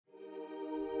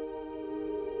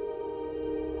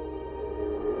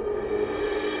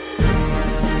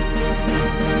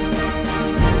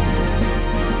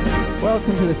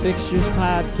welcome to the Fixtures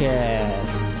Podcast.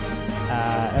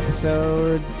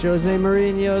 Episode Jose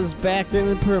Mourinho's back in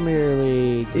the Premier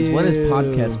League. When is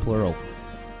podcast plural?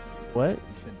 What?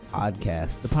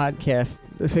 Podcasts.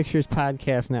 The Fixtures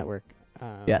Podcast Network.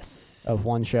 Yes. Of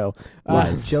one show.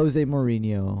 Jose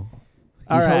Mourinho.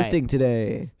 All He's right. hosting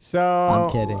today. So I'm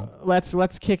kidding.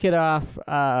 Let's kick it off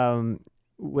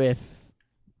with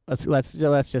let's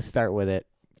just start with it.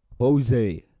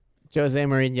 Jose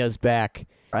Mourinho's back.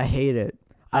 I hate it.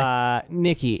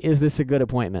 Nikki, is this a good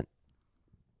appointment?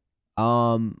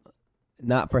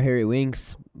 Not for Harry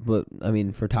Winks, but I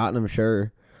mean for Tottenham,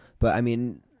 sure. But I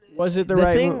mean, Was it the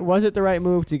right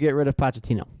move to get rid of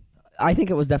Pochettino? I think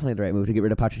it was definitely the right move to get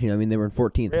rid of Pochettino. I mean, they were in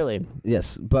 14th. Really?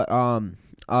 Yes, but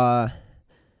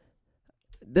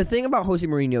the thing about Jose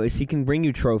Mourinho is he can bring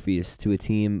you trophies to a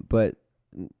team, but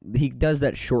he does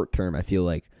that short term, I feel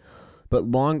like. But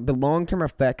the long-term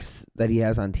effects that he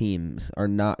has on teams are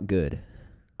not good.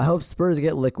 I hope Spurs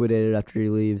get liquidated after he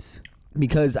leaves.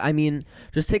 Because, I mean,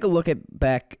 just take a look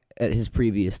back at his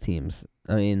previous teams.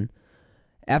 I mean,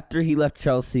 after he left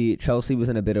Chelsea was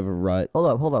in a bit of a rut.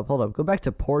 Hold up. Go back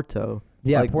to Porto.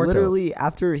 Yeah, like, Porto. Literally,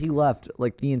 after he left,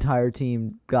 like, the entire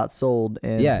team got sold,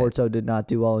 and Porto did not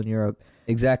do well in Europe.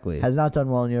 Exactly. Has not done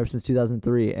well in Europe since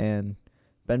 2003, and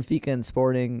Benfica and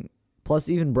Sporting, plus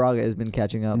even Braga has been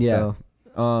catching up. Yeah.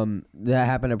 So. That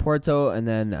happened at Porto, and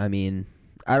then, I mean,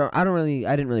 I didn't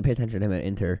really pay attention to him at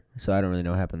Inter, so I don't really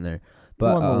know what happened there.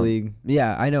 But, won the league.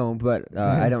 Yeah, I know, but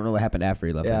I don't know what happened after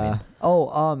he left. Yeah.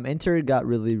 I mean. Inter got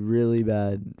really, really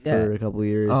bad for a couple of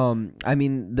years. I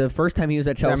mean, the first time he was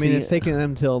at Chelsea. I mean, it's taken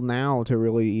them till now to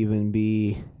really even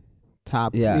be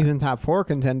top. Yeah. Even top four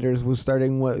contenders was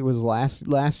starting. What was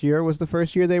last year was the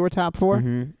first year they were top 4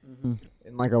 Mhm. Mm-hmm.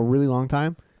 in like a really long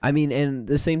time. I mean, and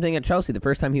the same thing at Chelsea. The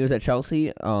first time he was at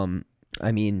Chelsea,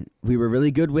 I mean, we were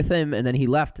really good with him, and then he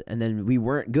left, and then we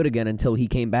weren't good again until he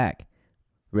came back.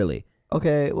 Really.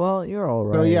 Okay, well, you're all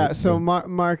right. So yeah, so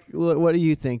Mark, what do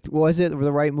you think? Was it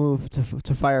the right move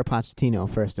to fire Pochettino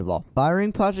first of all?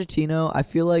 Firing Pochettino, I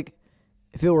feel like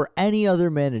if it were any other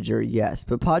manager, yes.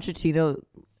 But Pochettino,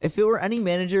 if it were any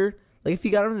manager, like if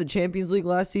he got him in the Champions League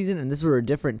last season and this were a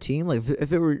different team, like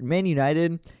if it were Man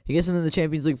United, he gets him in the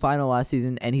Champions League final last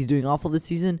season and he's doing awful this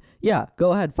season, yeah,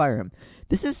 go ahead, fire him.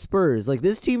 This is Spurs. Like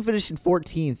this team finished in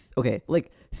 14th, okay,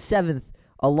 like 7th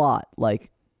a lot, like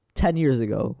 10 years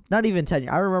ago. Not even 10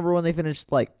 years. I remember when they finished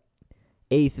like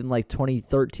 8th in like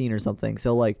 2013 or something.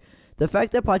 So like the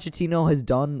fact that Pochettino has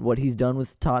done what he's done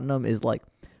with Tottenham is like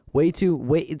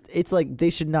it's like they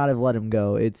should not have let him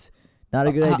go. It's not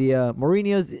a good idea.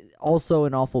 Mourinho's also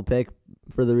an awful pick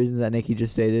for the reasons that Nicky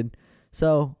just stated.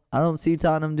 So I don't see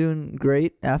Tottenham doing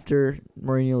great after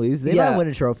Mourinho leaves. They might win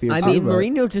a trophy or two.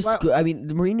 Mourinho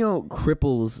Mourinho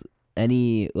cripples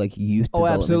any like youth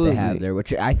development they have there,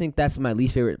 which I think that's my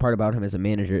least favorite part about him as a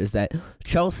manager is that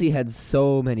Chelsea had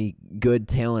so many good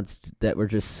talents that were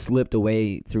just slipped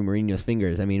away through Mourinho's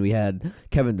fingers. I mean, we had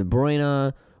Kevin De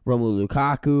Bruyne, Romelu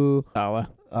Lukaku,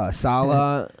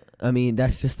 Salah. I mean,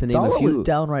 that's just to name a few. Salah was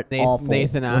downright awful.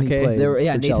 Nathan when he Ake. played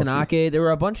Nathan for Chelsea. Ake. There were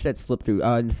a bunch that slipped through.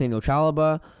 Nathaniel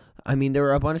Chalobah. I mean, there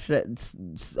were a bunch that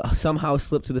somehow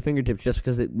slipped through the fingertips just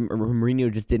because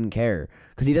Mourinho just didn't care.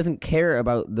 Because he doesn't care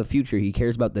about the future. He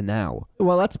cares about the now.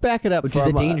 Well, let's back it up. Which is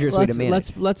a dangerous way to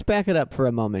manage. Let's back it up for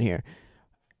a moment here.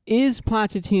 Is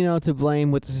Pochettino to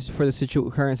blame for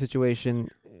the current situation?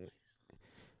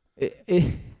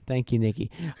 Thank you, Nikki.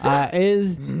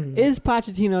 Is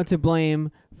Pochettino to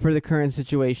blame for the current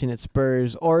situation at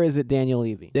Spurs, or is it Daniel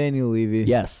Levy? Daniel Levy.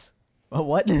 Yes.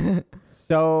 What?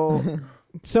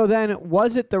 So then,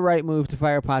 was it the right move to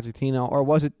fire Pochettino, or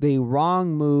was it the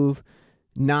wrong move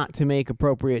not to make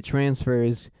appropriate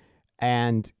transfers?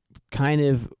 And kind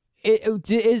of,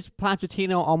 is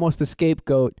Pochettino almost a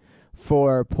scapegoat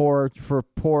for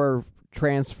poor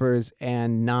transfers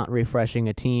and not refreshing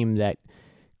a team that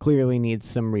clearly needs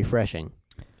some refreshing?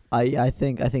 I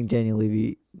think Daniel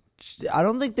Levy. I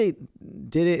don't think they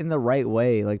did it in the right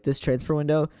way. Like this transfer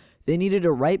window, they needed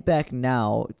a right back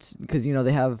now because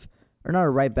they have. Or not a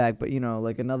right back, but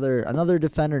like another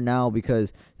defender now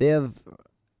because they have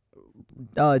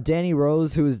Danny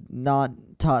Rose, who is not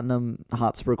Tottenham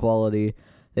Hotspur quality.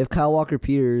 They have Kyle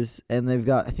Walker-Peters, and they've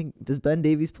got does Ben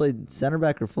Davies play center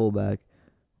back or full back?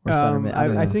 Or center mid?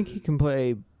 I think he can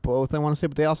play both. I want to say,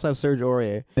 but they also have Serge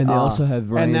Aurier, and they also have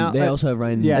Ryan. Also have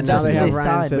Ryan. Yeah, now they have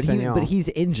Ryan Sessegnon. But he's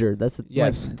injured. That's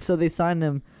yes. So they signed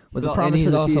him with a promise for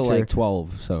the future. And he's also like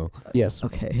 12. So yes.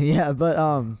 Okay. Yeah,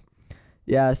 but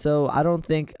yeah, so I don't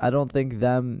think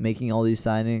them making these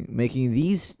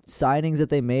signings that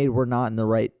they made were not in the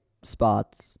right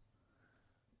spots.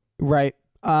 Right.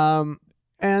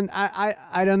 And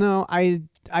I don't know.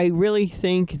 I really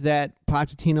think that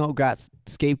Pochettino got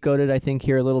scapegoated, I think,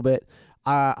 here a little bit.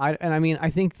 I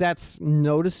think that's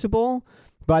noticeable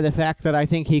by the fact that I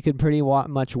think he could pretty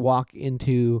much walk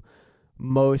into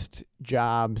most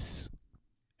jobs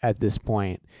at this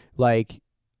point. Like,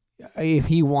 if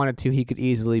he wanted to, he could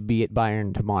easily be at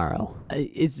Bayern tomorrow.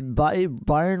 It's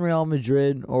Bayern, Real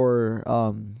Madrid, or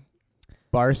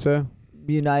Barca,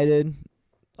 United.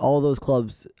 All those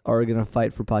clubs are going to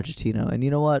fight for Pochettino. And you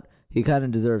know what? He kind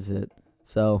of deserves it.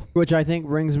 So, which I think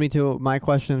brings me to my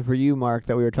question for you, Mark,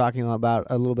 that we were talking about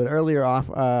a little bit earlier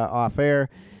off air.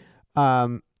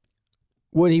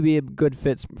 Would he be a good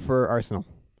fit for Arsenal?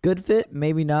 Good fit?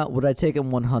 Maybe not. Would I take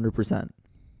him 100%?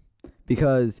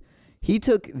 Because he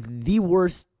took the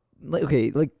worst,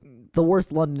 the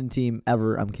worst London team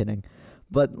ever. I'm kidding.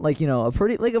 But a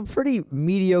pretty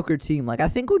mediocre team. Like, I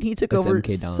think when he took over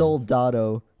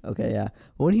Soldado,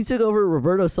 when he took over,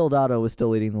 Roberto Soldado was still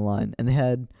leading the line, and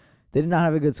they did not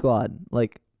have a good squad.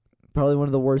 Like, probably one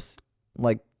of the worst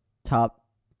top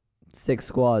 6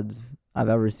 squads I've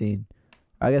ever seen.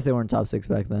 I guess they weren't top 6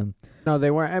 back then. No,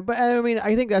 they weren't. But I mean,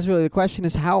 I think that's really the question: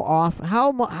 is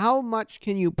how much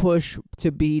can you push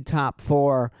to be top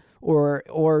 4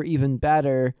 or even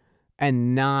better,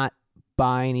 and not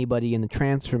buy anybody in the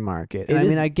transfer market?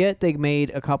 And I get they made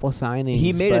a couple signings.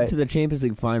 He made it to the Champions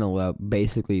League final without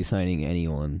basically signing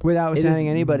anyone. Without signing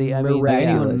anybody. I mean,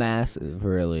 anyone massive,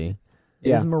 really. It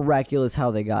is miraculous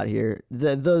how they got here.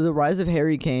 The rise of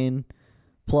Harry Kane,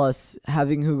 plus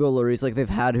having Hugo Lloris, they've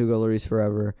had Hugo Lloris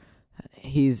forever.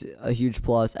 He's a huge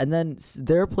plus. And then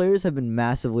their players have been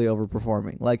massively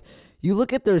overperforming. Like, you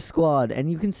look at their squad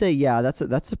and you can say, yeah, that's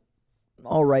a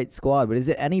all right squad, but is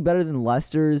it any better than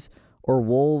Leicester's or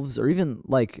Wolves or even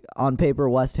on paper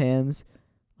West Ham's?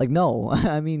 No.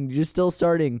 I mean, you're still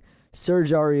starting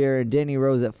Serge Aurier and Danny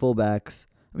Rose at fullbacks.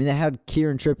 I mean, they had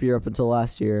Kieran Trippier up until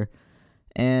last year,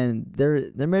 and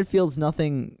their midfield's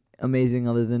nothing amazing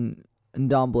other than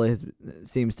Ndombele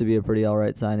seems to be a pretty all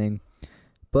right signing.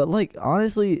 But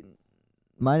honestly,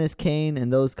 minus Kane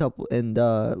and those couple and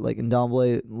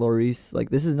Ndombele, Lloris,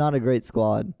 this is not a great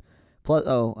squad. Plus,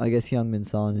 I guess Heung-min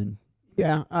Son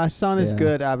and Son is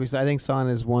good. Obviously, I think Son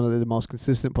is one of the most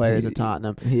consistent players at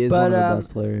Tottenham. He is one of the best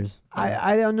players.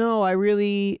 I don't know. I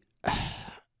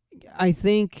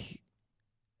think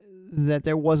that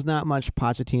there was not much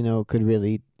Pochettino could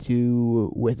really do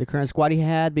with the current squad he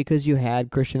had, because you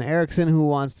had Christian Eriksen who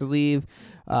wants to leave.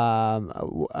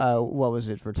 What was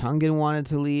it? Vertonghen wanted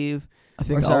to leave. I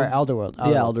think Alderweireld.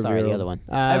 Alderweireld. Sorry, the other one.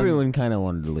 Everyone kind of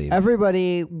wanted to leave.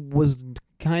 Everybody was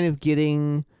kind of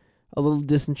getting a little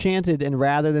disenchanted, and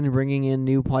rather than bringing in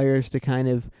new players to kind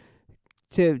of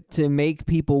to make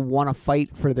people want to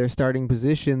fight for their starting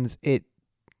positions, it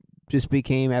just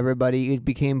became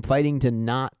fighting to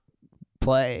not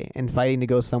play and fighting to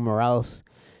go somewhere else.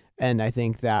 And I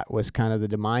think that was kind of the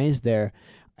demise there.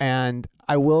 And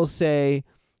I will say,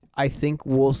 I think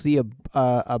we'll see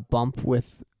a bump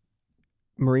with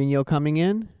Mourinho coming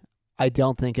in. I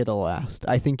don't think it'll last.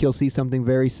 I think you'll see something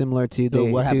very similar to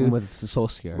what happened with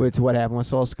Solskjaer. With what happened with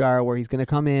Solskjaer, where he's going to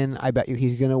come in. I bet you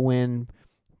he's going to win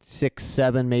 6,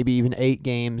 7, maybe even 8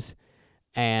 games,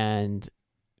 and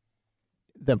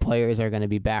the players are going to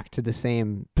be back to the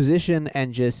same position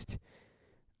and just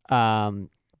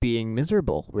being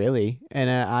miserable, really.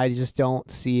 And I just don't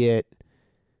see it.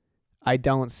 I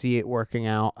don't see it working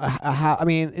out.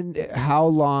 How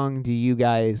long do you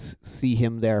guys see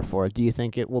him there for? Do you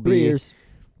think it will be 3 years?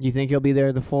 You think he'll be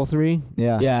there the full 3?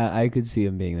 Yeah. Yeah, I could see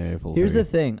him being there full 3. Here's the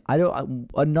thing.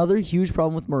 Another huge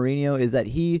problem with Mourinho is that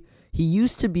he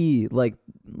used to be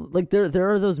there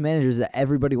are those managers that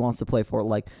everybody wants to play for.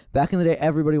 Like, back in the day,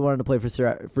 everybody wanted to play for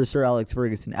Sir Alex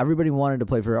Ferguson. Everybody wanted to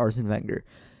play for Arsene Wenger.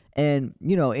 And,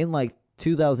 in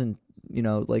 2000,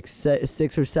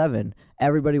 6 or 7,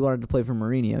 everybody wanted to play for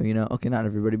Mourinho, Okay, not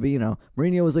everybody, but,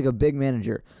 Mourinho was a big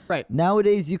manager. Right.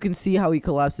 Nowadays, you can see how he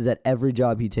collapses at every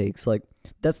job he takes.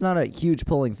 That's not a huge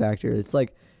pulling factor. It's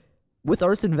with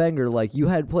Arsene Wenger, you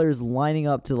had players lining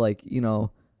up to,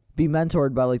 be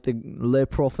mentored by, the Le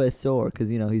Professeur, because,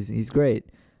 he's great.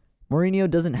 Mourinho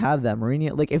doesn't have that.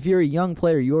 Mourinho, if you're a young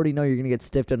player, you already know you're going to get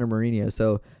stiffed under Mourinho,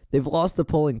 so they've lost the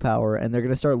pulling power, and they're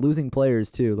going to start losing players,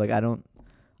 too. I don't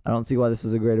see why this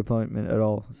was a great appointment at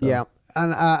all. So. Yeah,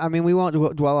 and we won't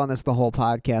dwell on this the whole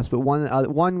podcast, but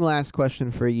one last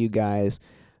question for you guys.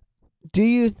 Do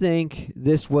you think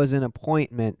this was an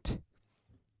appointment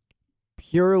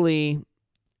purely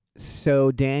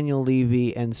so Daniel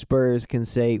Levy and Spurs can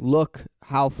say, look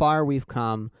how far we've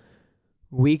come,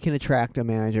 we can attract a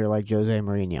manager like Jose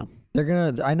Mourinho? They're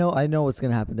gonna. I know what's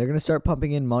gonna happen. They're gonna start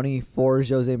pumping in money for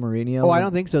Jose Mourinho. Oh, I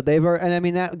don't think so. And I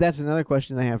mean that's another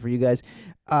question I have for you guys.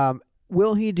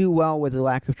 Will he do well with the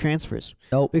lack of transfers?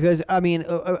 Nope. Because I mean,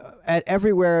 at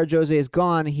everywhere Jose is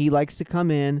gone, he likes to come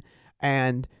in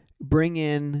and bring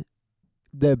in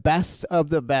the best of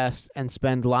the best and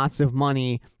spend lots of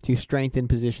money to strengthen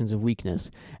positions of weakness.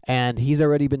 And he's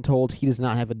already been told he does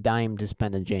not have a dime to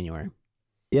spend in January.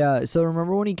 Yeah. So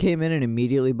remember when he came in and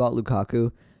immediately bought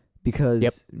Lukaku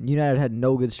because United had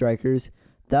no good strikers.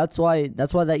 That's why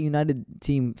that United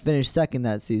team finished second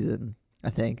that season. I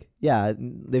think. Yeah,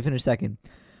 they finished second.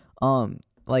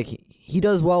 Like he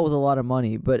does well with a lot of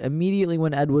money, but immediately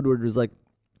when Ed Woodward was like,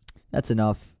 "That's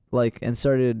enough," like and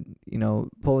started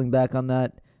pulling back on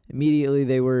that, immediately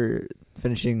they were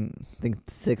finishing I think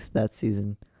 6th that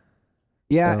season.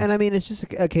 Yeah, So. and I mean it's just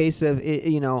a case of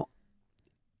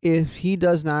if he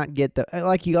does not get the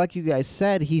like you guys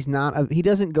said, he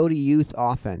doesn't go to youth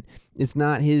often. It's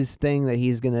not his thing that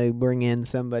he's gonna bring in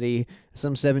some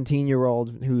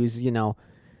 17-year-old who's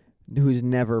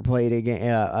never played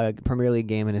a Premier League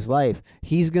game in his life.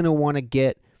 He's gonna want to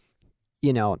get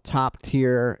top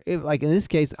tier. Like in this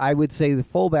case, I would say the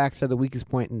fullbacks are the weakest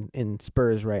point in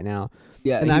Spurs right now.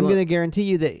 Yeah, and I'm gonna guarantee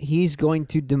you that he's going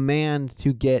to demand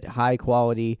to get high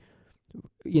quality,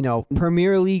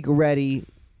 Premier League ready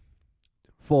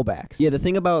fullbacks. Yeah, the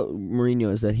thing about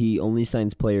Mourinho is that he only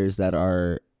signs players that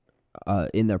are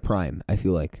in their prime, I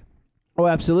feel like. Oh,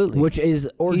 absolutely. Which is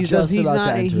he's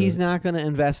not going to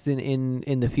invest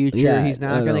in the future. Yeah, he's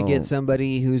not going to get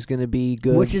somebody who's going to be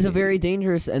good. Which is a very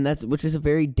dangerous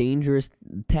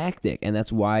tactic, and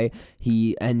that's why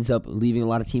he ends up leaving a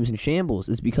lot of teams in shambles.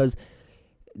 Is because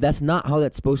that's not how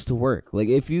that's supposed to work. Like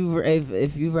if you've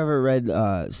ever read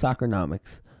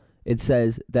Soccernomics, it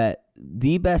says that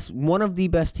one of the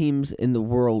best teams in the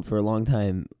world for a long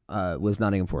time was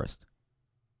Nottingham Forest.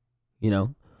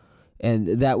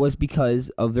 And that was because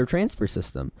of their transfer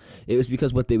system. It was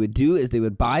because what they would do is they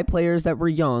would buy players that were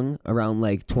young, around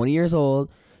like 20 years old.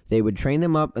 They would train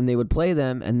them up and they would play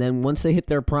them. And then once they hit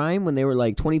their prime, when they were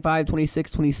like 25,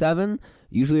 26, 27,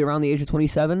 usually around the age of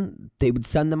 27, they would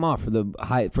send them off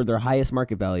for their highest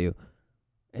market value.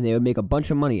 And they would make a bunch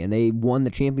of money. And they won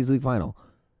the Champions League final.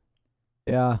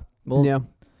 Yeah. Well, yeah.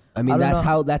 I mean, that's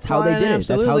how they did it.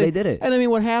 That's how they did it. And I mean,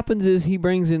 what happens is he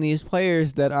brings in these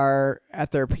players that are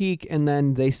at their peak, and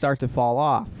then they start to fall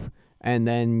off, and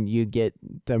then you get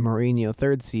the Mourinho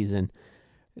third season,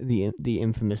 the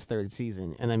infamous third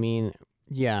season. And I mean,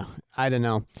 yeah, I don't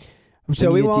know.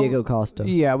 So we won't, Diego Costa.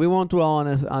 Yeah, we won't dwell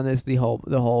on this the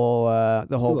whole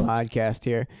podcast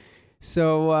here.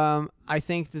 So I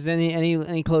think there's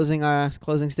any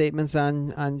closing statements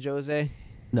on Jose.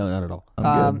 No, not at all.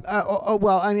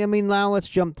 Well, I mean, now let's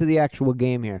jump to the actual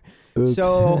game here. Oops.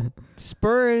 So,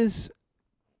 Spurs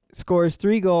scores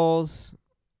 3 goals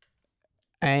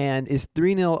and is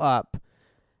 3-0 up.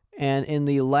 And in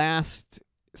the last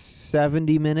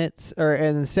 70 minutes, or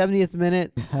in the 70th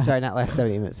minute, sorry, not last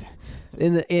 70 minutes.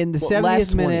 In the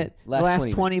 70th minute,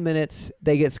 last 20 minutes,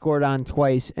 they get scored on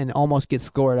twice and almost get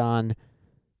scored on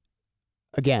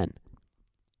again.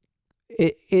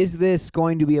 Is this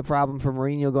going to be a problem for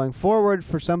Mourinho going forward,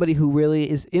 for somebody who really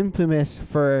is infamous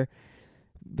for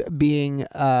being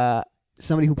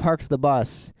somebody who parks the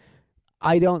bus?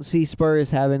 I don't see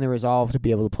Spurs having the resolve to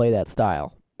be able to play that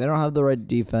style. They don't have the right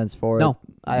defense for it. No,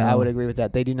 I would agree with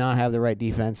that. They do not have the right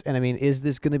defense. And I mean, is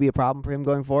this going to be a problem for him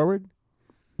going forward?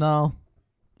 No.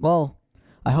 Well,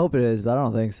 I hope it is, but I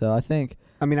don't think so.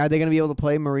 I mean, are they going to be able to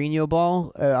play Mourinho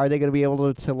ball? Are they going to be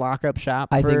able to lock up shop?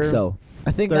 I think so. I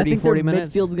think 30, their 40 minutes?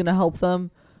 midfield's going to help them,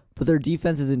 but their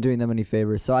defense isn't doing them any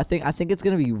favors. So I think it's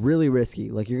going to be really risky.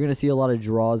 Like, you're going to see a lot of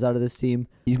draws out of this team.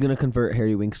 He's going to convert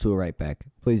Harry Winks to a right back.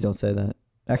 Please don't say that.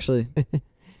 Actually,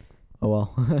 oh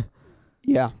well.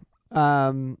 Yeah.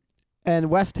 And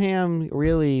West Ham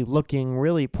really looking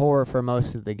really poor for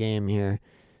most of the game here.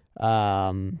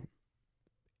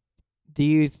 Do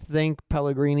you think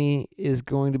Pellegrini is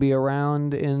going to be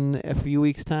around in a few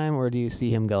weeks' time, or do you see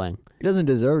him going? He doesn't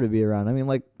deserve to be around. I mean,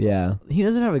 like, yeah, he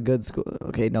doesn't have a good school.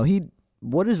 Okay, no,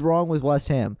 what is wrong with West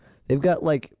Ham? They've got,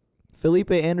 like,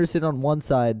 Felipe Anderson on one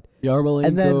side, Yarmolenko,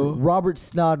 and then Robert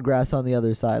Snodgrass on the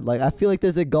other side. Like, I feel like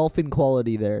there's a golfing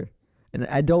quality there. And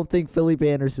I don't think Felipe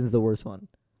Anderson's the worst one.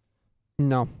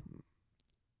 No.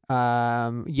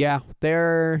 Yeah,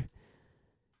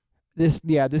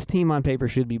 this team on paper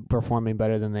should be performing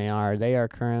better than they are. They are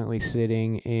currently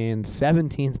sitting in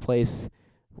 17th place,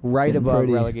 right above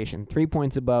relegation, 3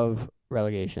 points above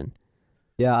relegation.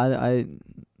 Yeah,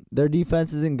 their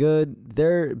defense isn't good.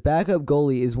 Their backup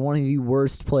goalie is one of the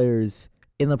worst players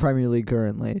in the Premier League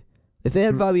currently. If they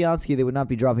had Fabianski, they would not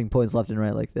be dropping points left and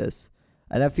right like this.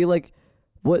 And I feel like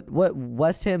what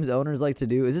West Ham's owners like to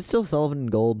do, is it still Sullivan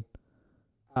and Gold?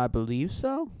 I believe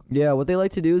so. Yeah, what they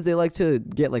like to do is they like to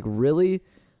get like really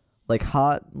like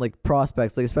hot like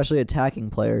prospects, like especially attacking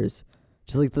players.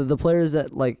 Just like the players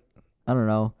that like, I don't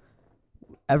know,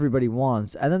 everybody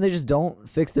wants. And then they just don't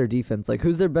fix their defense. Like,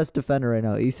 who's their best defender right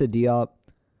now? Issa Diop,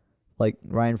 like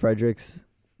Ryan Fredericks.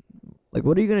 Like,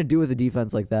 what are you going to do with a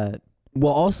defense like that?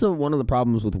 Well, also, one of the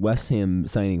problems with West Ham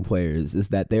signing players is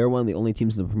that they're one of the only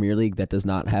teams in the Premier League that does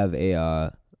not have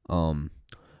a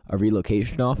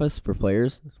relocation office for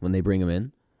players when they bring them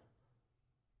in.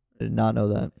 I did not know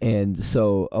that. And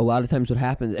so a lot of times what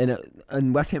happens,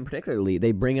 and West Ham particularly,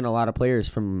 they bring in a lot of players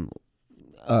from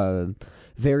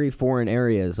very foreign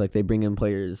areas. Like, they bring in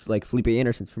players like Felipe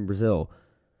Anderson from Brazil.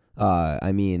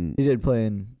 I mean, he did play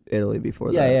in Italy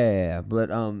before that. Yeah.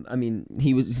 But I mean,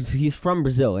 he's from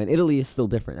Brazil, and Italy is still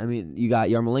different. I mean, you got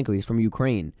Yarmolenko, he's from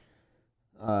Ukraine.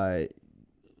 I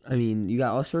mean, you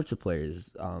got all sorts of players.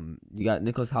 You got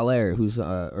Nicolas Haller,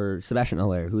 or Sebastian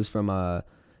Haller, who's from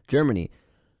Germany.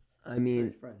 I mean,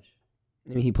 he's French.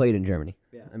 I mean, he played in Germany.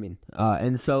 Yeah. I mean,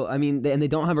 and so I mean, they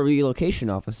don't have a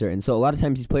relocation officer, and so a lot of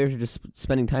times these players are just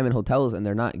spending time in hotels, and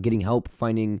they're not getting help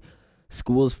finding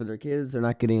schools for their kids. They're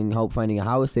not getting help finding a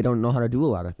house. They don't know how to do a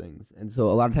lot of things, and so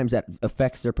a lot of times that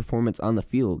affects their performance on the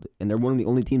field. And they're one of the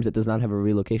only teams that does not have a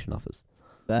relocation office.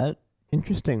 That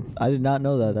Interesting. I did not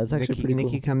know that. That's actually pretty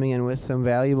Nikki cool. coming in with some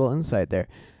valuable insight there.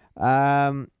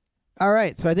 All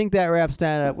right, so I think that wraps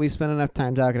that up. We spent enough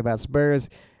time talking about Spurs.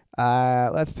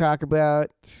 Let's talk about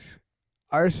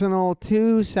Arsenal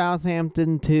 2,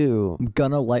 Southampton 2. I'm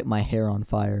gonna light my hair on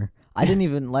fire. I didn't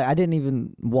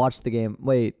even watch the game.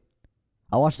 Wait.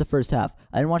 I watched the first half.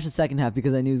 I didn't watch the second half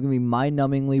because I knew it was going to be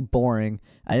mind-numbingly boring.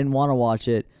 I didn't want to watch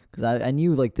it because I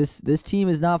knew like this team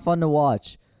is not fun to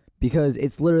watch because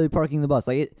it's literally parking the bus.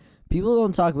 Like people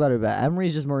don't talk about it, but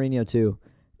Emery's just Mourinho too,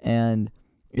 and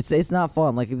it's not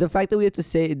fun. Like the fact that we have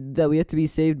to be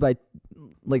saved by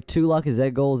like 2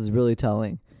 Lacazette goals is really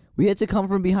telling. We had to come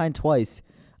from behind twice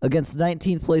against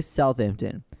 19th place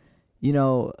Southampton. You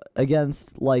know,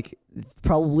 against like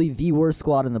probably the worst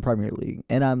squad in the Premier League,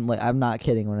 and I'm not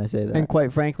kidding when I say that. And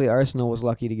quite frankly, Arsenal was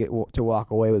lucky to get to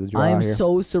walk away with a draw. I'm here.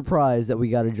 so surprised that we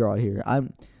got a draw here.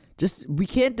 We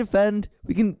can't defend.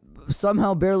 We can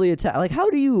somehow barely attack. Like how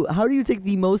do you take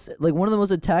the most like one of the most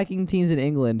attacking teams in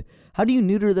England? How do you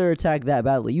neuter their attack that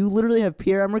badly? You literally have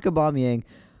Pierre-Emerick Aubameyang,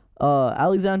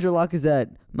 Alexandre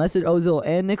Lacazette, Mesut Ozil,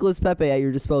 and Nicolas Pepe at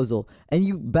your disposal, and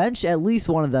you bench at least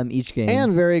one of them each game.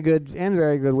 And very good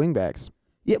wingbacks.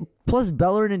 Yeah, plus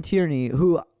Bellerin and Tierney,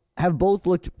 who have both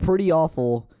looked pretty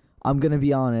awful. I'm gonna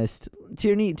be honest.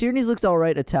 Tierney's looked all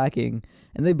right attacking,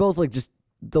 and they both look just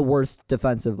the worst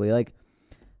defensively. Like,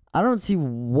 I don't see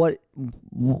what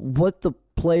the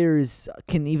players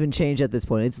can even change at this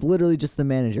point. It's literally just the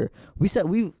manager.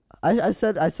 I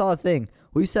saw a thing.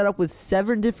 We've set up with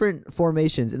 7 different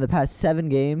formations in the past 7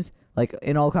 games, like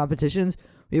in all competitions.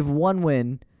 We have 1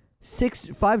 win,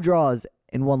 5 draws,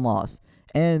 and 1 loss.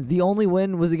 And the only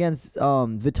win was against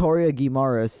Vitória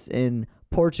Guimarães in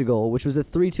Portugal, which was a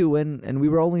 3-2 win, and we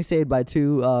were only saved by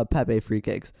 2 Pepe free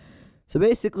kicks. So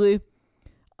basically,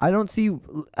 I don't see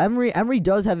Emery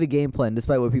does have a game plan,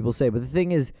 despite what people say. But the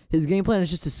thing is, his game plan is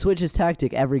just to switch his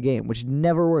tactic every game, which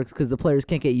never works because the players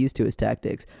can't get used to his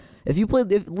tactics. If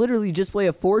literally just play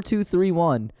a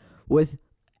 4-2-3-1 with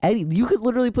Eddie, you could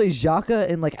literally play Xhaka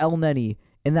and like El Neni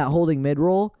in that holding mid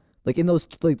role. Like in those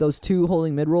 2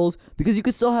 holding mid roles, because you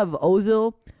could still have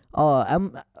Ozil,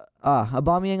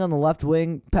 Aubameyang on the left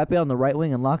wing, Pepe on the right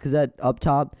wing, and Lacazette up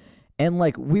top, and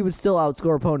like we would still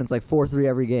outscore opponents like 4-3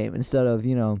 every game instead of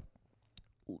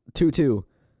 2-2,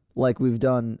 like we've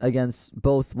done against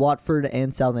both Watford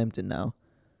and Southampton now.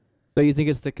 So you think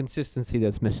it's the consistency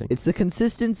that's missing? It's the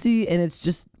consistency, and it's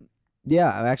just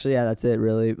that's it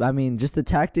really. I mean, just the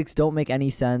tactics don't make any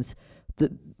sense.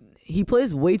 He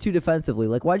plays way too defensively.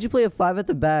 Like, why'd you play a 5 at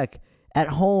the back at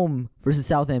home versus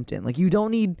Southampton? Like, you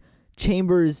don't need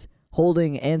Chambers,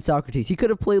 Holding, and Socrates. He could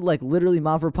have played, like, literally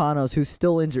Mavropanos, who's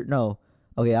still injured. No.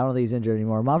 Okay, I don't think he's injured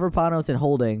anymore. Mavropanos and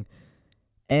Holding,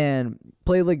 and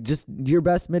play, like, just your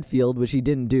best midfield, which he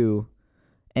didn't do.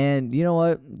 And you know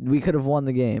what? We could have won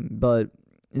the game. But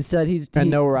instead,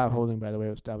 no Rob Holding, by the way.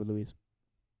 It was David Luiz.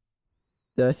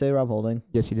 Did I say Rob Holding?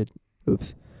 Yes, you did.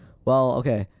 Oops. Well,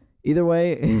 okay. Either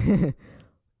way,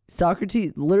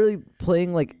 Socrates literally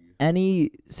playing like any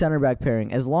center back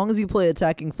pairing. As long as you play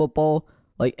attacking football,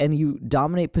 like, and you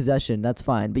dominate possession, that's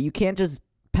fine. But you can't just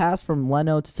pass from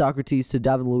Leno to Socrates to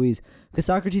David Luiz, because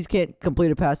Socrates can't complete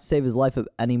a pass to save his life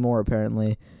anymore,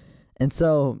 apparently. And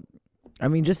so I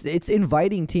mean, just it's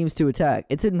inviting teams to attack.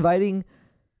 It's inviting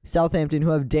Southampton, who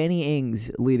have Danny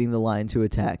Ings leading the line, to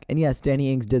attack. And yes,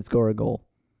 Danny Ings did score a goal.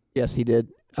 Yes, he did.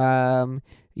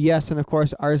 Yes, and of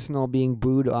course Arsenal being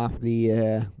booed off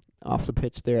the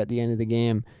pitch there at the end of the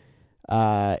game.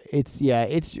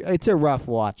 It's a rough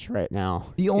watch right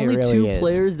now. The only two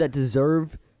players that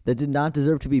did not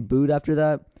deserve to be booed after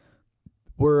that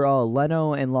were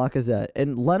Leno and Lacazette.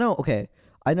 And Leno, okay,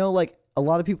 I know like a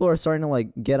lot of people are starting to like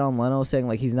get on Leno saying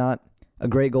like he's not a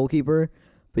great goalkeeper,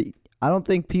 but I don't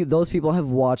think those people have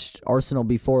watched Arsenal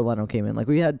before Leno came in. Like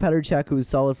we had Petr Cech, who was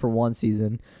solid for one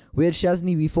season. We had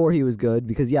Szczesny before he was good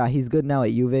because yeah, he's good now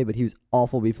at Juve, but he was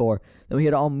awful before. Then we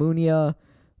had Almunia,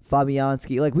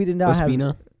 Fabianski. Like we did not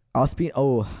Ospina. have Ospina.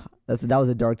 Oh, that was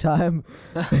a dark time.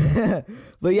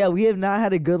 But yeah, we have not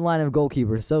had a good line of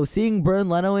goalkeepers. So seeing Bernd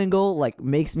Leno in goal like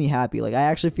makes me happy. Like I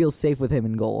actually feel safe with him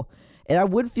in goal. And I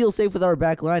would feel safe with our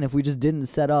back line if we just didn't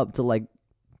set up to like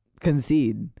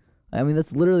concede. I mean,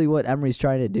 that's literally what Emery's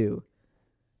trying to do.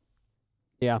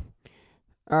 Yeah.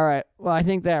 All right. Well, I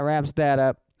think that wraps that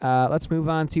up. Let's move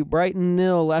on to Brighton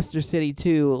 0, Leicester City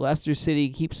 2. Leicester City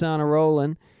keeps on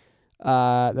rolling.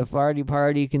 The Vardy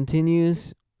party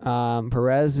continues.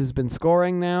 Perez has been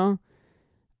scoring now.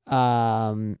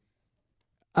 I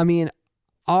mean,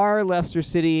 are Leicester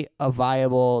City a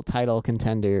viable title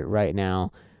contender right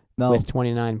now? No. With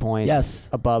 29 points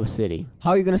above City.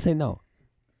 How are you going to say no?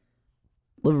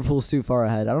 Liverpool's too far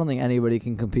ahead. I don't think anybody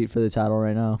can compete for the title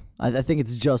right now. I think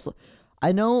it's just...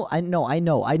 I know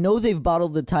they've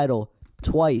bottled the title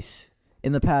twice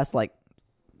in the past, like,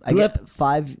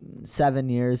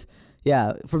 5-7 years.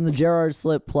 Yeah, from the Gerrard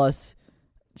slip plus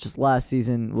just last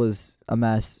season was a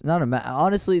mess. Not a mess.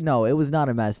 Honestly, no, it was not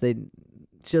a mess. They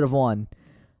should have won.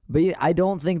 But I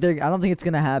don't think it's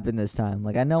going to happen this time.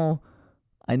 Like, I know,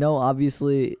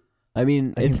 obviously. I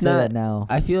mean, it's not that now.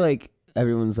 I feel like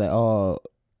everyone's like, oh,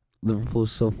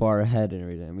 Liverpool's so far ahead and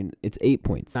everything. I mean, it's 8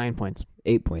 points. 9 points.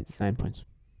 8 points. 9 points.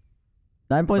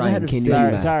 9 points Ryan, ahead of can you City.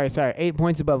 do that? Sorry. 8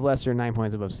 points above Leicester, 9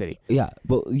 points above City. Yeah,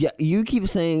 but yeah, you keep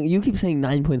saying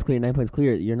 9 points clear, 9 points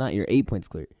clear. You're not. You're 8 points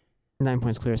clear. 9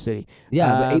 points clear City.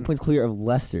 Yeah, but 8 points clear of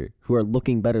Leicester, who are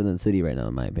looking better than City right now,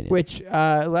 in my opinion. Which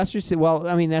Leicester City? Well,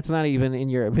 I mean that's not even in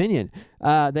your opinion.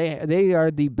 They are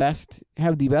the best,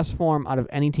 have the best form out of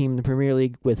any team in the Premier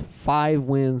League with 5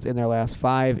 wins in their last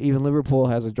 5. Even Liverpool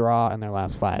has a draw in their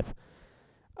last 5.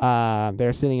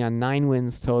 They're sitting on 9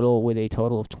 wins total with a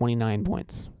total of 29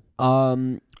 points.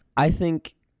 I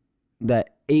think that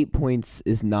 8 points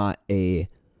is not a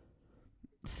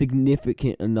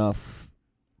significant enough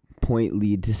point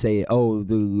lead to say, oh,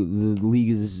 the league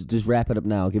is just wrap it up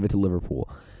now, give it to Liverpool.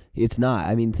 It's not.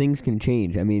 I mean, things can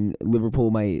change. I mean,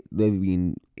 Liverpool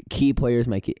key players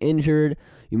might get injured.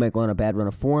 You might go on a bad run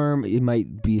of form. It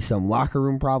might be some locker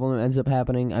room problem that ends up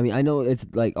happening. I mean, I know it's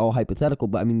like all hypothetical,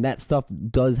 but I mean, that stuff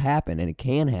does happen and it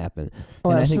can happen.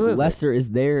 Oh, and absolutely. I think Leicester is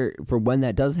there for when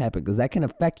that does happen because that can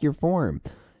affect your form.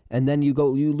 And then you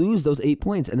lose those 8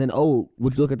 points, and then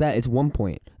would you look at that? It's 1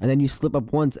 point, and then you slip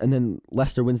up once, and then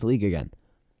Leicester wins the league again.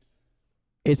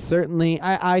 It's certainly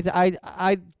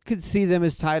I could see them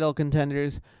as title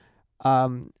contenders,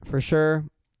 for sure.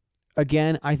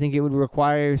 Again, I think it would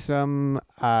require some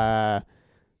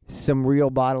real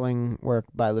bottling work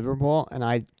by Liverpool, and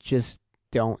I just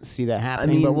don't see that happening.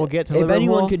 I mean, but we'll get to if Liverpool.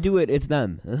 anyone could do it, it's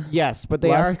them. Yes, but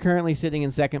they are currently sitting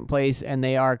in second place, and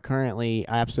they are currently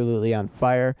absolutely on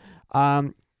fire.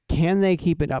 Can they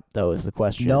keep it up, though, is the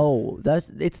question. No,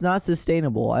 it's not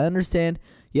sustainable. I understand.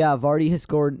 Yeah, Vardy has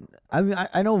scored. I mean,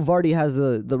 I know Vardy has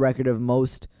the record of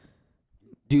most.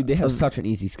 Dude, they have such an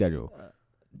easy schedule.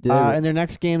 And their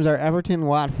next games are Everton,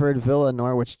 Watford, Villa,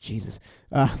 Norwich. Jesus.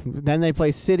 Then they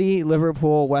play City,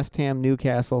 Liverpool, West Ham,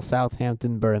 Newcastle,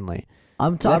 Southampton, Burnley.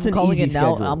 I'm calling it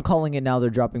now. I'm calling it now. They're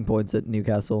dropping points at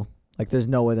Newcastle. Like, there's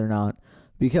no way they're not.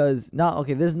 Because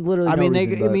there's literally no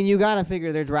reason. You gotta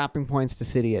figure they're dropping points to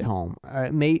City at home.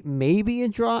 Maybe a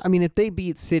draw. I mean, if they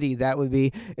beat City, that would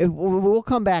be. We'll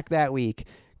come back that week.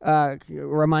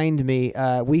 Remind me,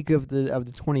 week of the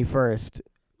 21st.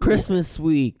 Christmas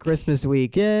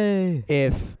week. Yay!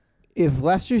 If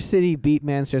Leicester City beat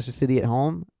Manchester City at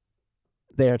home,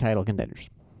 they are title contenders.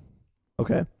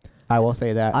 Okay. I will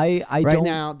say that. I right don't,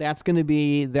 now that's gonna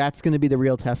be the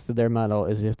real test of their mettle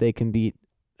is if they can beat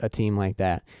a team like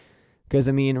that. Because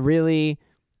I mean, really,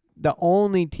 the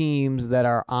only teams that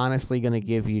are honestly gonna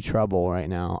give you trouble right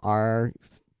now are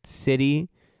City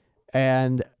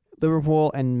and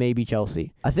Liverpool and maybe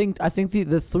Chelsea. I think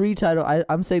the 3 title.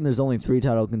 I'm saying there's only 3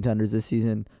 title contenders this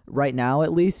season right now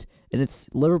at least, and it's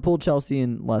Liverpool, Chelsea,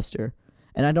 and Leicester.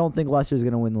 And I don't think Leicester's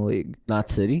gonna win the league. Not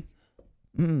City.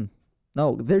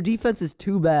 No, their defense is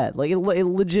too bad. Like it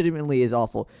legitimately is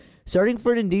awful. Starting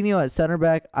Fernandinho at center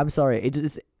back, I'm sorry.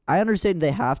 I understand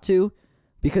they have to,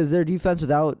 because their defense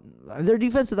without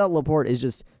Laporte is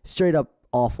just straight up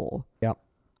awful. Yep.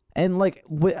 And like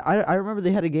I remember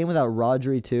they had a game without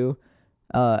Rodri too.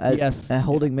 At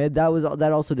holding mid,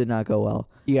 that also did not go well.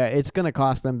 Yeah, it's gonna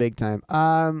cost them big time.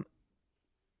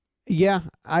 Yeah,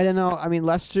 I don't know. I mean,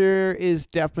 Leicester is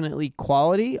definitely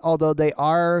quality, although they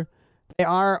are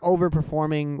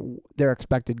overperforming their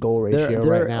expected goal ratio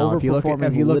they're right now. If you look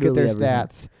at their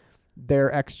stats,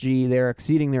 their XG, they're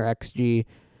exceeding their XG.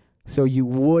 So you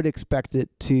would expect it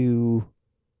to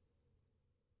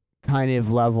kind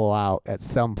of level out at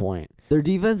some point. Their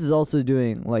defense is also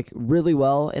doing like really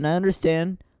well, and I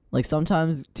understand like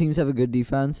sometimes teams have a good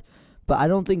defense, but I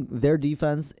don't think their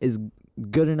defense is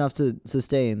good enough to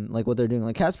sustain like what they're doing.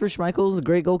 Like Kasper Schmeichel is a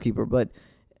great goalkeeper, but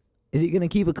is he going to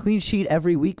keep a clean sheet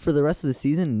every week for the rest of the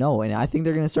season? No, and I think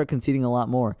they're going to start conceding a lot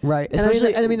more. Right.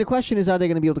 Especially, I mean, the question is, are they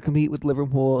going to be able to compete with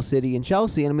Liverpool, City, and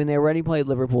Chelsea? And I mean, they already played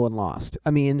Liverpool and lost.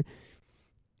 I mean,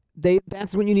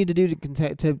 that's what you need to do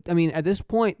to. I mean, at this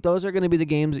point, those are going to be the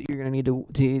games that you're going to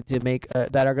need to make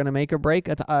that are going to make or break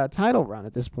a title run.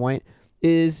 At this point,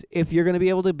 is if you're going to be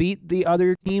able to beat the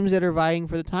other teams that are vying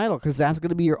for the title, because that's going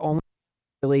to be your only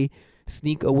really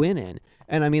sneak a win in.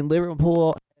 And I mean,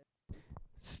 Liverpool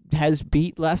has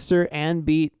beat Leicester and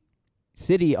beat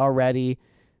City already,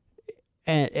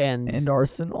 and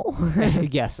Arsenal.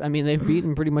 Yes, I mean they've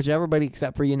beaten pretty much everybody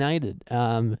except for United.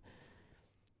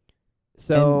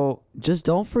 So and just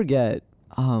don't forget.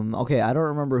 Okay, I don't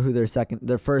remember who their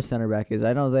first center back is.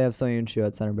 I know they have Soyuncu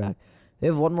at center back. They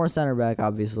have one more center back.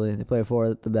 Obviously, they play 4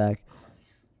 at the back.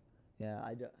 Yeah,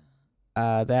 I do.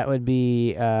 That would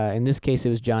be in this case it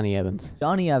was Johnny Evans.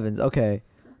 Johnny Evans. Okay.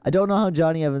 I don't know how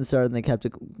Johnny Evans started and they kept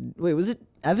it. Wait, was it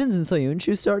Evans and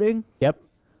Soyuncu starting? Yep.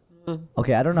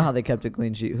 Okay, I don't know how they kept a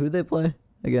clean sheet. Who did they play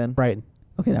again? Brighton.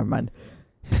 Okay, never mind.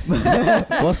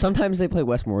 Well, sometimes they play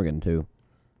Wes Morgan too.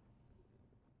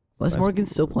 Wes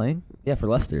Morgan's still playing? Yeah, for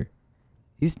Leicester.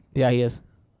 He is.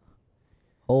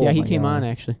 Oh yeah, he came on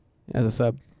actually as a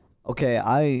sub. Okay,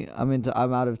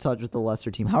 I'm out of touch with the Leicester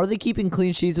team. How are they keeping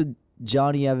clean sheets with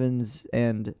Johnny Evans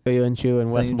and Soyuncu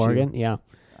and Wes Morgan? Yeah.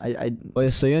 Well,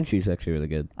 Soyuncu's actually really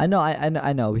good. I know.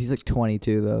 I know. He's like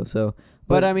 22 though. So,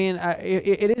 but I mean,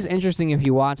 it is interesting if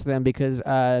you watch them because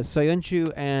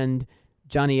Soyuncu and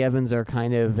Johnny Evans are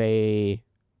kind of they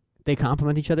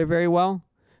complement each other very well.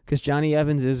 Because Johnny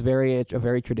Evans is a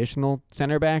very traditional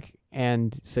center back,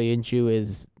 and Soyuncu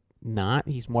is not.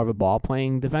 He's more of a ball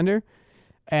playing defender,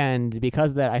 and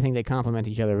because of that, I think they complement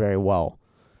each other very well.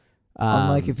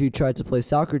 Unlike if you tried to play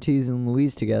Socrates and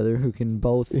Luis together, who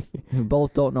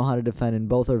both don't know how to defend and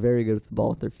both are very good with the ball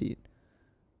with their feet.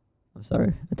 I'm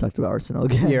sorry, I talked about Arsenal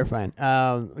again. You're fine.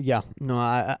 Yeah, no,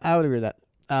 I would agree with that.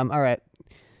 All right,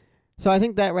 so I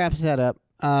think that wraps that up.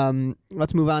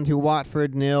 Let's move on to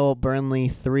Watford 0, Burnley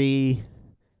 3.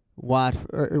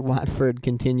 Watford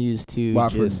continues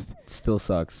to still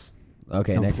sucks.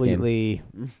 Okay, completely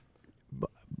next game.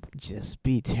 Just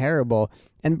be terrible.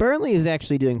 And Burnley is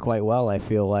actually doing quite well, I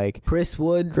feel like. Chris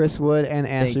Wood and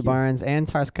Ashley Barnes and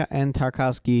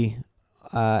Tarkowski,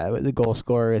 the goal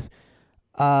scorers.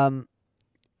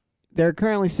 They're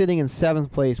currently sitting in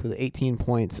 7th place with 18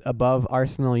 points above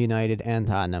Arsenal, United, and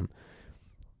Tottenham.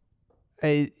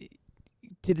 Did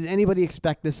anybody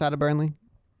expect this out of Burnley?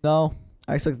 No,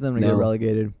 I expected them to get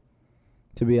relegated.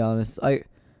 To be honest, I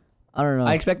don't know.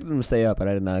 I expected them to stay up, but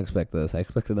I did not expect this. I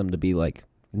expected them to be like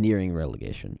nearing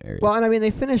relegation area. Well, and I mean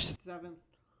they finished 7th.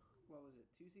 What was it?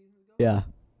 2 seasons ago? Yeah,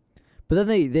 but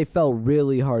then they fell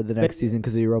really hard the next season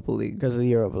because of the Europa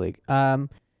League.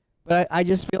 But I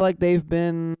just feel like they've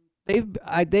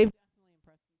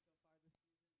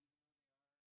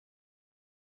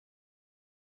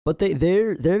But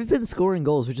they've been scoring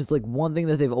goals, which is like one thing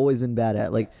that they've always been bad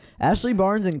at. Like Ashley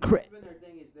Barnes and Chris.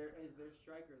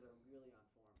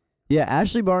 Yeah,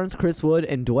 Ashley Barnes, Chris Wood,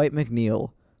 and Dwight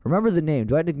McNeil. Remember the name,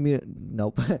 Dwight McNeil.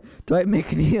 Nope, Dwight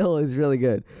McNeil is really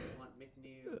good.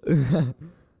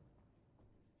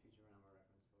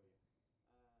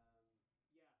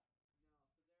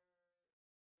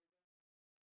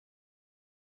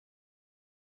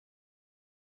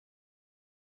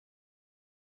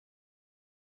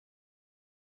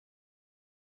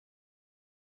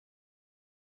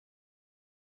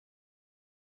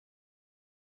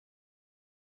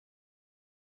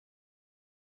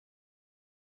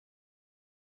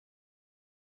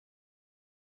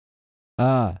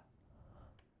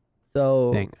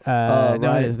 So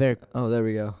no, it is there. Oh, there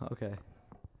we go. Okay.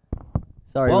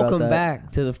 Sorry. Welcome about that.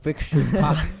 back to the Fixtures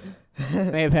Pod.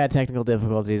 May have had technical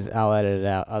difficulties. I'll edit it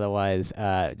out. Otherwise,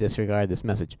 disregard this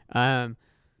message.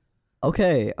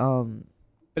 Okay.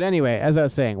 But anyway, as I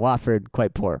was saying, Watford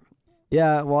quite poor.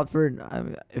 Yeah, Watford.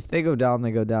 if they go down,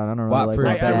 they go down. I don't really Watford,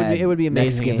 like Watford. It would be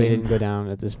Next amazing if they game. didn't go down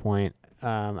at this point.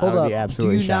 I Hold would up. be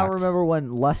absolutely Do you shocked. not remember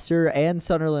when Leicester and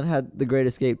Sunderland had the great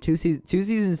escape? Two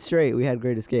seasons straight, we had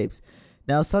great escapes.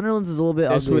 Now Sunderland's is a little bit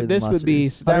uglier This than would be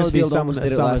Leicester's. that would be Huddersfield some almost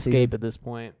did it some last escape season. at this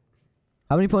point.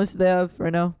 How many points do they have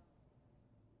right now?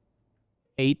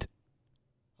 8.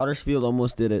 Huddersfield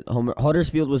almost did it.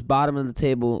 Huddersfield was bottom of the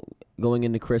table going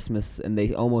into Christmas, and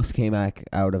they almost came back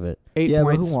out of it. 8 Yeah,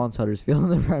 but points. who wants Huddersfield in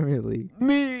the Premier League?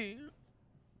 Me.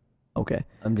 Okay.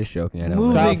 I'm just joking. I don't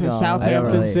Moving really. on. I don't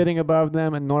Southampton really- sitting above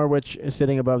them, and Norwich is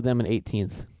sitting above them in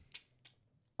 18th.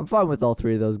 I'm fine with all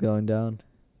three of those going down.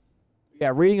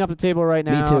 Yeah, reading up the table right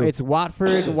Me now, too. it's Watford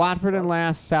and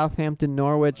last, Southampton,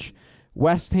 Norwich,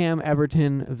 West Ham,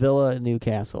 Everton, Villa,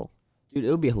 Newcastle. Dude, it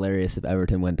would be hilarious if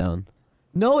Everton went down.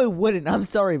 No, it wouldn't. I'm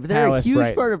sorry, but they're Palace, a huge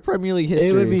right. part of Premier League history.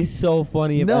 It would be so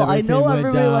funny if No, I Everton know went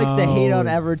everybody likes to hate on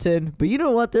down. Everton, but you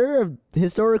know what? They're a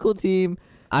historical team.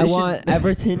 I They should- want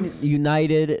Everton,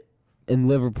 United, and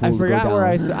Liverpool. I forgot to go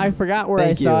where down. I forgot where I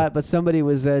Thank saw you. it, but somebody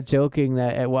was joking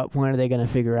that at what point are they going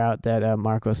to figure out that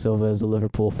Marco Silva is a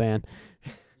Liverpool fan?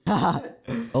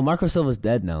 Oh, Marco Silva's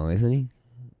dead now, isn't he?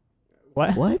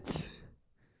 What? What?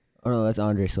 Oh no, that's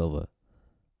Andre Silva.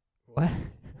 What?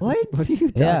 What? What are you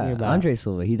talking Yeah, about? Andre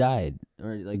Silva. He died,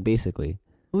 or like basically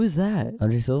Who is that?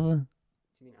 Andre Silva,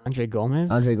 Andre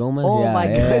Gomez? Andre Gomez. Oh yeah, my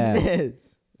yeah.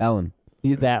 goodness. That one.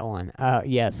 That one.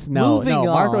 Yes. No. Moving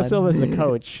Marco on. Silva's the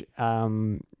coach.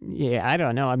 Yeah, I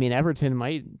don't know. I mean, Everton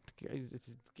might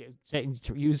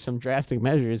use some drastic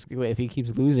measures if he keeps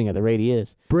losing at the rate he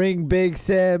is. Bring Big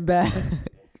Sam back.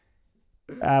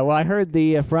 Well, I heard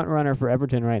the front runner for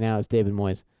Everton right now is David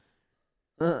Moyes.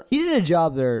 He did a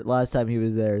job there last time he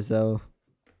was there, so.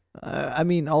 I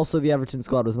mean, also the Everton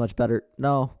squad was much better.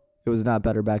 No, it was not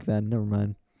better back then. Never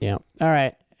mind. Yeah. All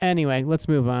right. Anyway, let's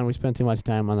move on. We spent too much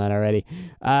time on that already.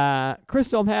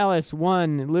 Crystal Palace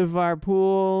 1,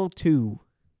 Liverpool 2.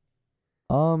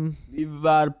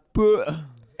 Liverpool.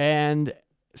 And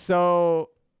so,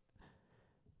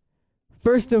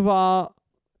 first of all,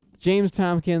 James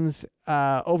Tompkins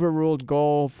overruled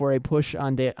goal for a push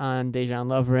on Dejan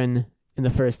Lovren in the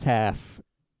first half.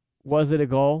 Was it a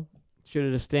goal? Should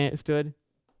it have stood?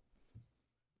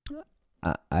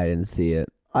 I didn't see it.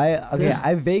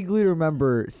 I vaguely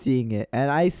remember seeing it,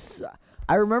 and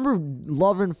I remember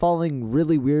Lovren falling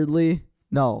really weirdly.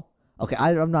 No, okay,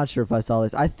 I'm not sure if I saw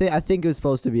this. I think it was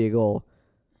supposed to be a goal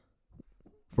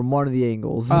from one of the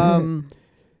angles.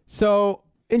 So,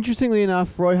 interestingly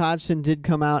enough, Roy Hodgson did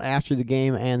come out after the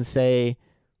game and say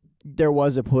there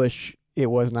was a push. It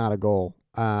was not a goal,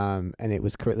 and it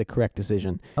was the correct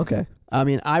decision. Okay, I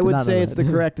mean, I Did would not say know it's that. the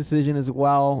correct decision as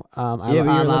well. Yeah, but I'm you're a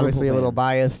Liverpool obviously a little fan.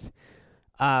 biased.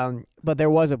 But there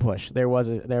was a push. There was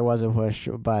a push.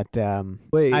 But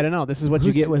wait. I don't know. This is what you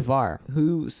who's- get with VAR.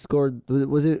 Who scored?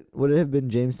 Would it have been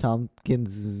James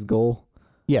Tompkins' goal?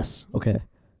 Yes, Okay,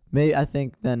 maybe I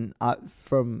think then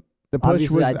from the push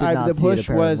Obviously, was. I did not the see it, push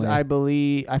was. apparently. I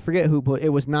believe. I forget who put. It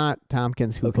was not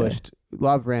Tompkins who Okay. pushed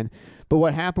Lovren. But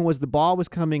what happened was the ball was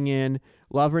coming in.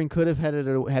 Lovren could have headed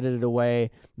it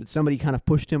away, but somebody kind of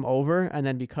pushed him over, and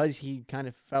then because he kind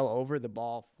of fell over, the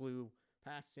ball flew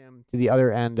past him to the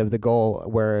other end of the goal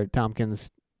where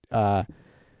Tompkins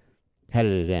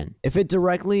headed it in. if it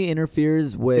directly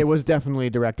interferes with, It was definitely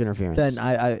direct interference.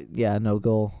 then yeah, no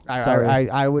goal. I Sorry.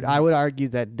 I would argue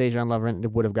that Dejan Lovren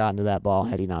would have gotten to that ball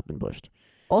had he not been pushed.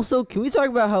 Also, can we talk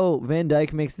about how Van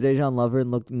Dijk makes Dejan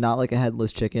Lovren look not like a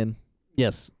headless chicken?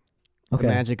 Yes. Okay.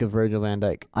 The magic of Virgil van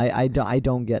Dijk. I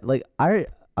don't get, like,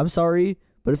 I'm sorry,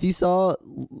 but if you saw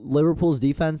Liverpool's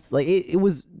defense, like it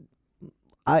was,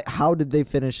 how did they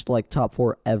finish like top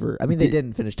 4 ever? I mean, they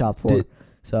didn't finish top 4.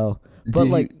 So, but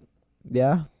like,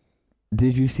 yeah.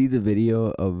 Did you see the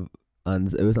video of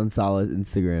it was on Salah's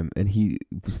Instagram, and he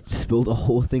spilled a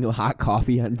whole thing of hot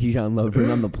coffee on Dejan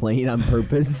Lovren on the plane on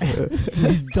purpose. He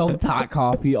just dumped hot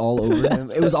coffee all over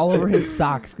him. It was all over his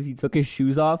socks because he took his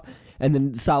shoes off, and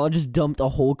then Salah just dumped a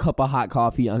whole cup of hot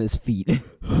coffee on his feet.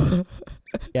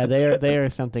 Yeah, they are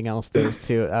something else. Those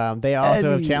two. They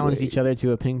also have challenged each other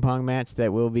to a ping pong match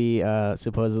that will be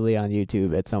supposedly on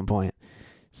YouTube at some point.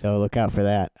 So look out for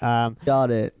that.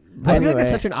 Got it. I feel like Anyway.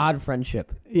 it's such an odd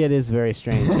friendship. It is very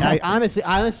strange. Honestly,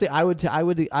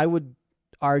 I would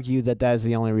argue that is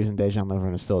the only reason Dejan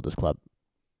Lovren is still at this club.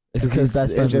 It's Because he's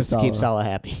best friends with Just to keep Salah. Salah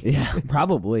happy. Yeah,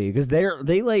 probably because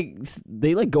they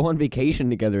like go on vacation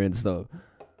together and stuff.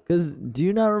 Because do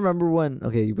you not remember when?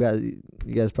 Okay, you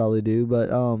guys probably do,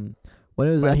 but When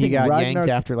it was, When I he think got Ragnar, yanked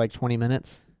after like 20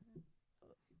 minutes.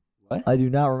 I do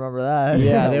not remember that.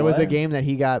 Yeah, there was a What? game that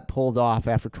he got pulled off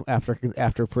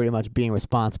after pretty much being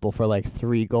responsible for like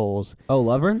 3 goals. Oh,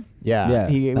 Lovren? Yeah, Yeah.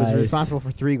 he was Nice. responsible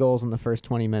for 3 goals in the first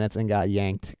 20 minutes and got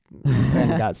yanked and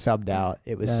got subbed out.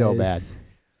 It was so bad. Nice.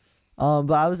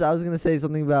 But I was gonna say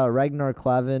something about Ragnar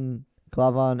Klavan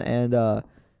and The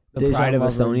Dejan pride of Lovren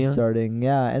Estonia? starting.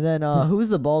 Yeah, and then who was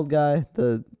the bald guy?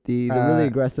 The really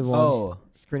aggressive one. Oh.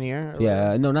 Skriniar?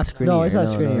 Yeah, no, not Skriniar. No, it's not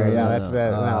Skriniar, yeah. that's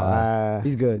the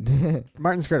He's good.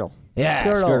 Martin Skirtle. Yeah,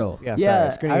 Skirtle. Skirtle. Yeah, Yeah,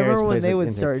 sorry, I remember Skriniar when is they would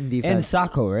injured. start in And defense.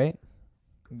 Sacco, right?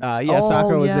 Yeah,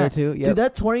 Sacco was there too. Yep. Dude,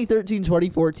 that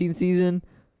 2013-2014 season,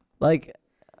 like,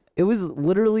 it was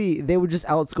literally, they would just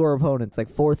outscore opponents, like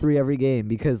 4-3 every game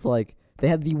because, like, they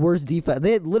had the worst defense.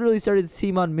 They had literally started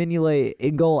Simon Mignolet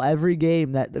in goal every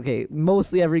game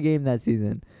mostly every game that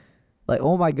season. Like,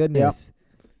 oh my goodness.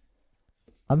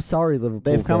 I'm sorry, Liverpool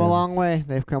They've come a fans. long way.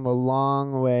 They've come a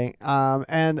long way.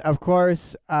 And of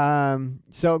course,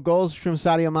 so goals from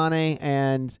Sadio Mane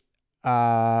and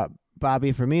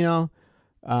Bobby Firmino.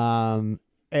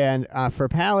 And for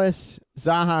Palace,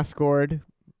 Zaha scored.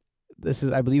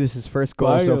 I believe, is his first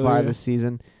goal so far Finally. this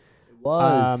season.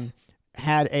 Was.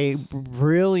 Had a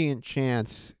brilliant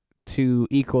chance to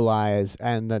equalize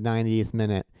in the 90th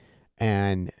minute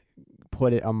and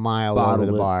put it a mile over Bottled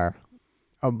the it. bar.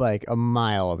 Like a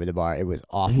mile over the bar. It was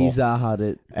awful. He Zaha'd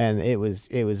it. And it was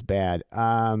bad.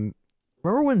 Remember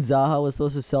when Zaha was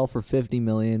supposed to sell for $50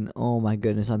 million? Oh my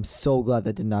goodness, I'm so glad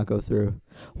that did not go through.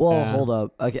 Well, hold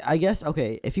up. Okay, I guess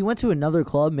if he went to another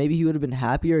club, maybe he would have been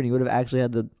happier and he would have actually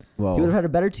had he would have had a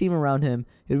better team around him.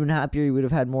 He would have been happier, he would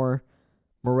have had more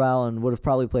morale and would have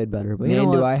probably played better. But you know Man,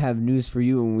 what? do I have news for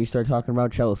you when we start talking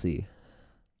about Chelsea.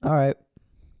 All right.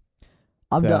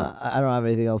 I'm Yeah. done. I don't have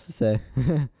anything else to say.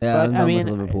 Yeah, But, I'm I done mean, with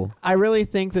Liverpool. I really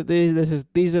think that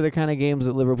these are the kind of games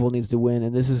that Liverpool needs to win,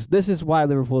 and this is why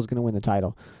Liverpool is going to win the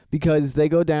title, because they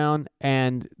go down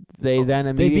and they then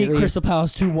They immediately beat Crystal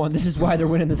Palace 2-1. This is why they're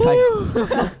winning the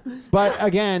title. But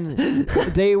again,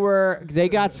 they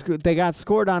got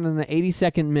scored on in the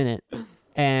 82nd minute,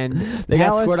 and They got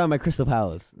Palace- scored on by Crystal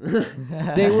Palace.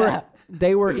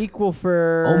 They were equal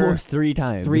for Almost 3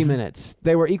 times. 3 minutes.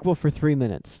 They were equal for 3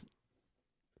 minutes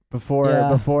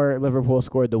before Liverpool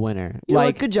scored the winner. You know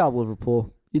what? Good job,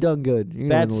 Liverpool. You done good. You're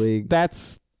gonna win the league.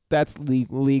 That's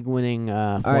league winning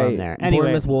form All right, there. Anyway,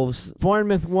 Bournemouth Wolves.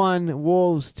 Bournemouth 1,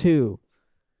 Wolves 2.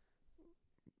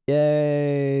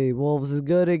 Yay! Wolves is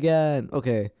good again.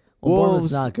 Okay. Well, Wolves-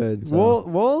 Bournemouth's not good. So.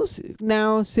 Wolves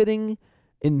now sitting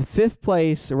in 5th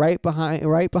place, right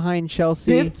behind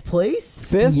Chelsea. 5th place?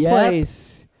 5th Yep.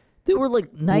 place. They were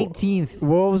like 19th.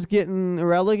 Wolves getting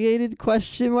relegated?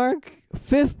 Question mark.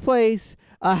 5th place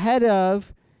ahead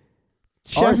of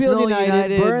Sheffield Arsenal,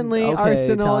 United, Burnley, okay,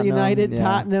 Arsenal, Tottenham, United, yeah.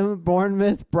 Tottenham,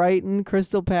 Bournemouth, Brighton,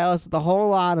 Crystal Palace, the whole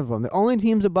lot of them. The only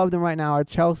teams above them right now are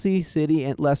Chelsea, City,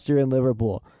 and Leicester and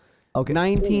Liverpool. Okay.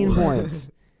 19 points.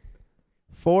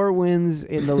 4 wins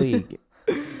in the league.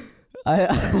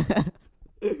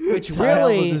 Which Sorry, I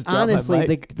almost really, just dropped my honestly,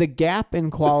 mic. the gap in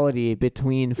quality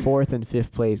between 4th and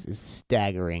 5th place is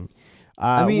staggering.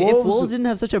 I mean, if Wolves didn't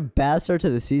have such a bad start to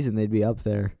the season, they'd be up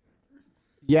there.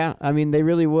 Yeah, I mean, they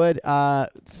really would.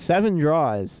 7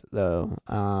 draws, though,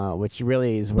 which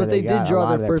really is where But they got did a draw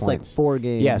lot their of first points. 4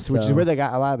 games. Yes, which is so- where they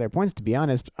got a lot of their points, to be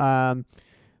honest.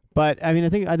 But I mean, I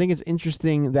think it's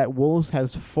interesting that Wolves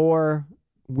has 4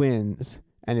 wins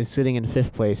and is sitting in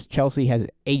 5th place. Chelsea has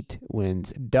 8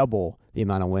 wins, double the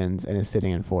amount of wins, and is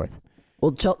sitting in 4th.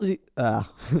 Well, Chelsea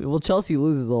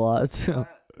loses a lot. So.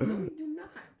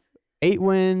 8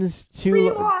 wins, 2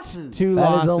 losses. 2 That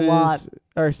losses. is a lot.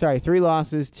 Or sorry, 3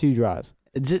 losses, 2 draws.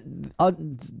 The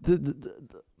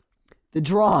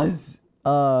draws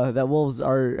that Wolves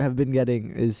have been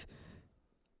getting is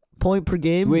point per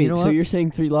game. Wait, you know so what? you're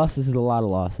saying 3 losses is a lot of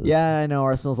losses? Yeah, I know.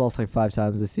 Arsenal's lost like 5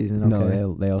 times this season. Okay.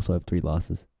 No, they also have 3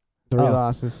 losses. 3 Oh.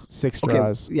 losses, 6 Okay,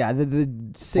 draws. yeah, the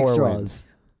 6 4 draws. wins.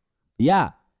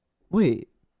 Yeah. Wait.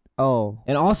 Oh.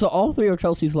 And also, all 3 of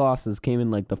Chelsea's losses came in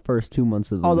like the first 2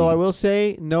 months of the Although I league. will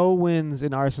say, no wins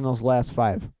in Arsenal's last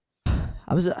 5.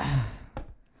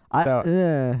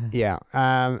 Yeah.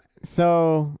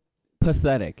 So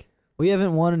Pathetic. We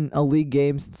haven't won a league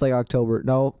game since like October.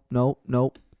 No.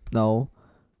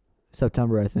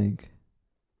 September, I think.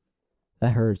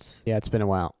 That hurts. yeah, it's been a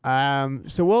while.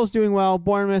 So Wolves doing well.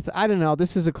 Bournemouth, I don't know.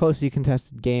 This is a closely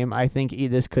contested game. I think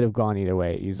this could have gone either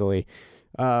way easily.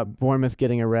 Bournemouth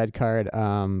getting a red card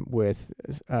with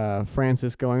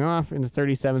Francis going off in the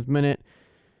 37th minute.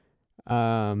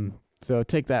 So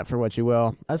take that for what you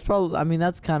will. That's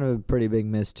kind of a pretty big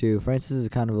miss too. Francis is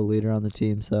kind of a leader on the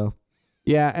team, so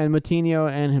Yeah, and Moutinho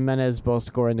and Jimenez both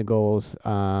scoring the goals.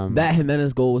 That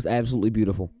Jimenez goal was absolutely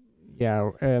beautiful.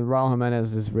 Yeah, and Raul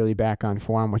Jimenez is really back on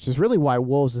form, which is really why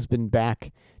Wolves has been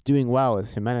back doing well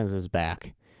as Jimenez is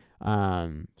back.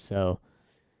 So,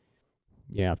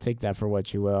 yeah, I'll take that for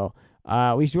what you will.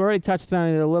 We've already touched on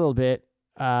it a little bit.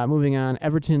 Moving on,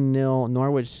 Everton 0,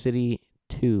 Norwich City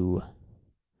 2.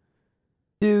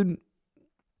 Dude,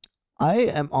 I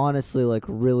am honestly like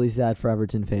really sad for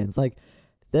Everton fans. Like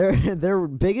their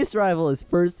biggest rival is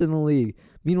first in the league.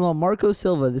 Meanwhile, Marco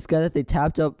Silva, this guy that they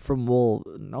tapped up from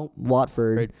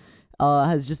Watford,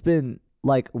 has just been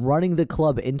like running the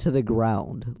club into the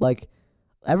ground. Like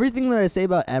everything that I say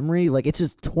about Emery, like it's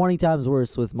just 20 times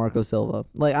worse with Marco Silva.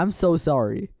 Like I'm so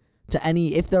sorry to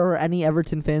if there are any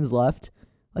Everton fans left.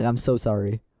 Like I'm so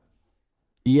sorry.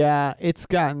 Yeah, it's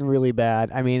gotten really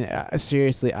bad. I mean,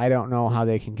 seriously, I don't know how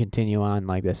they can continue on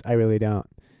like this. I really don't.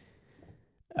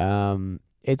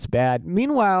 It's bad.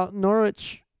 Meanwhile,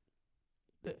 Norwich,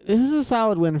 this is a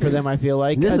solid win for them, I feel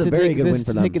like. This is a very good win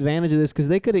for them. To take advantage of this, because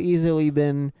they could have easily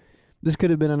been, this could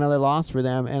have been another loss for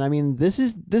them. And I mean, this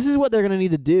is what they're going to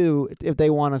need to do if they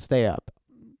want to stay up.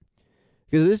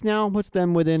 Because this now puts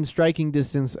them within striking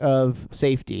distance of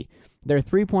safety. They're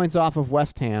 3 points off of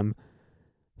West Ham.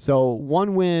 So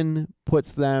one win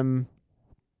puts them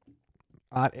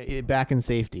back in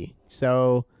safety.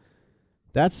 So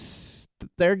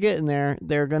they're getting there.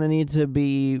 They're going to need to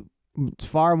be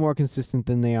far more consistent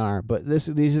than they are. But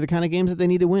these are the kind of games that they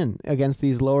need to win against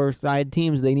these lower side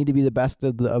teams. They need to be the best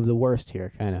of the worst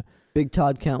here, kind of. Big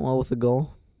Todd Cantwell with a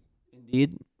goal.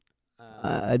 Indeed.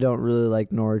 I don't really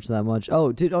like Norwich that much.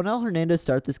 Oh, did Onel Hernandez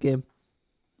start this game?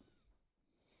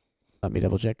 Let me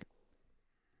double check.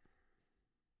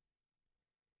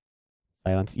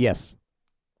 Silence. Yes.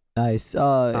 Nice.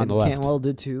 On the left. Cantwell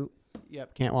did too.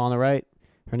 Yep. Cantwell on the right.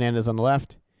 Hernandez on the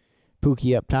left.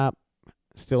 Pookie up top.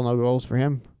 Still no goals for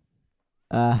him.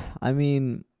 I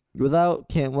mean, without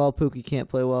Cantwell, Pookie can't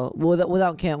play well.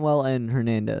 Without Cantwell and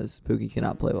Hernandez, Pookie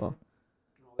cannot play well.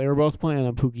 They were both playing,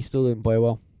 and Pookie still didn't play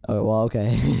well. Oh, well,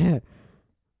 okay.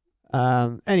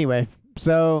 Anyway,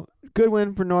 so good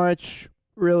win for Norwich.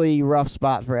 Really rough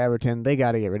spot for Everton. They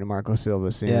got to get rid of Marco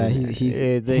Silva soon.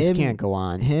 Yeah, they can't go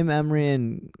on. Him, Emery,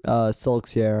 and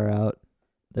Solskjaer are out.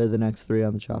 They're the next three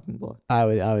on the chopping block. I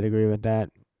would agree with that.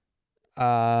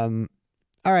 All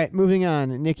right, moving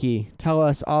on. Nikki, tell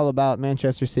us all about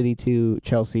Manchester City 2,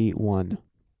 Chelsea 1.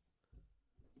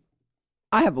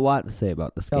 I have a lot to say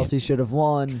about this game. Chelsea should have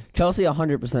won. Chelsea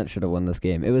 100% should have won this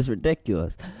game. It was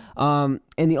ridiculous. And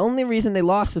the only reason they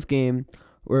lost this game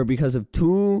were because of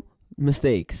two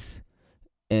mistakes.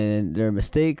 And their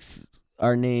mistakes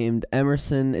are named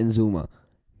Emerson and Zuma.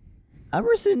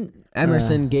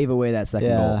 Emerson gave away that second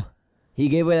goal. He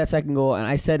gave away that second goal, and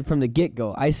I said from the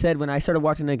get-go, when I started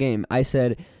watching the game, I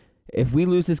said, if we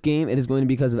lose this game, it is going to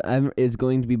be because of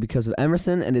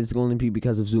Emerson, and it's going to be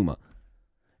because of Zuma.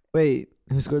 Wait,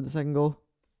 who scored the second goal?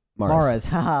 Mahrez.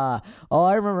 Haha. Oh,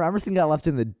 I remember Emerson got left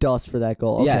in the dust for that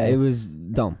goal. Okay. Yeah, it was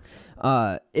dumb.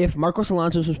 If Marcos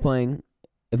Alonso was playing,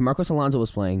 that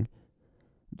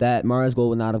Mahrez goal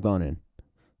would not have gone in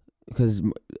because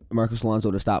Marcos Alonso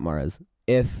would have stopped Mahrez.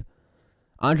 If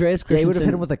Andreas Christensen, they would have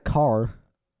hit him with a car.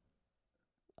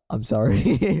 I'm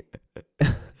sorry.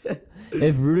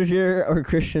 If Rudiger or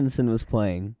Christensen was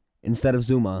playing instead of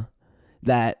Zuma,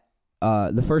 that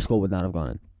the first goal would not have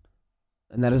gone in,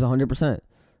 and that is 100%.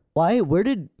 Why? Where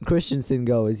did Christensen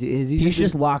go? Is he? He's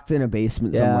just locked in a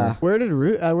basement somewhere. Where did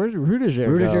Rudiger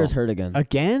go? Rudiger's hurt again.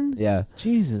 Again? Yeah.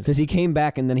 Jesus. Because he came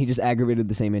back and then he just aggravated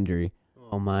the same injury.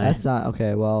 Oh my. That's not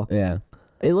okay. Well, yeah.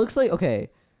 It looks like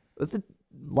with the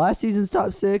last season's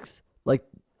top six, like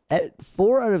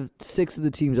 4 out of 6 of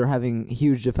the teams are having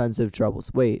huge defensive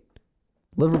troubles. Wait,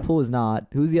 Liverpool is not.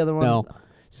 Who's the other one? No,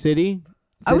 City.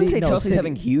 I wouldn't say Chelsea's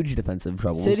having huge defensive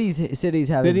troubles. City's having City's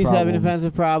problems. having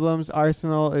defensive problems.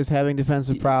 Arsenal is having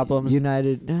defensive problems.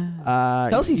 United.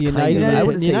 Chelsea's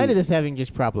United is having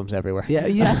just problems everywhere.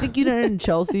 Yeah, I think United and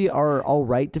Chelsea are all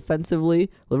right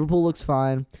defensively. Liverpool looks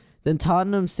fine. Then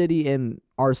Tottenham, City, and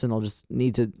Arsenal just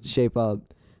need to shape up.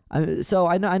 So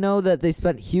I know that they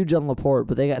spent huge on Laporte,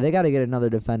 but they got to get another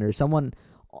defender. Someone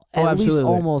at least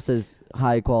almost as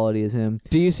high quality as him.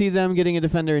 Do you see them getting a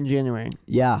defender in January?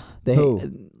 Yeah,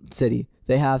 City.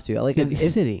 They have to. Like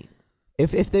City.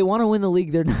 If they want to win the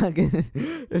league, they're not gonna.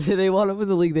 If they want to win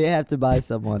the league, they have to buy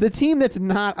someone. The team that's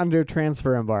not under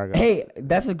transfer embargo. Hey,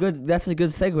 that's a good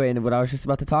segue into what I was just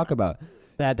about to talk about.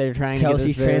 That they're trying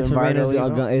Chelsea's to get transfer ban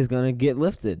is going to get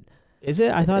lifted. Is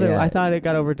it? I thought it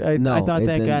got over. I thought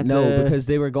that got no, because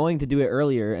they were going to do it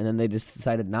earlier, and then they just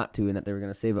decided not to, and that they were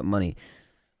going to save up money.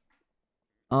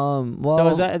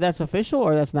 Well, So that's official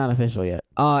or that's not official yet?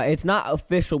 It's not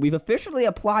official. We've officially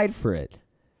applied for it.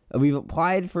 We've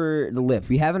applied for the lift.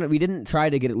 We didn't try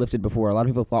to get it lifted before. A lot of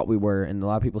people thought we were, and a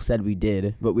lot of people said we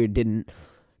did, but we didn't.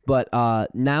 But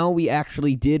now we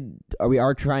actually did. We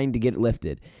are trying to get it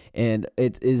lifted, and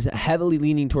it is heavily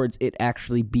leaning towards it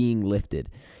actually being lifted.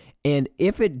 And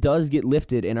if it does get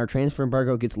lifted, and our transfer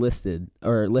embargo gets lifted,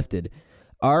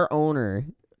 our owner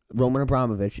Roman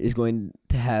Abramovich is going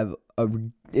to have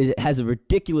has a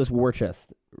ridiculous war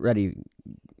chest ready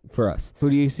for us. Who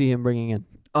do you see him bringing in?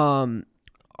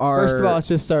 First of all, let's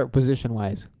just start position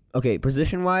wise. Okay,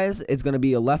 position wise, it's going to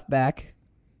be a left back,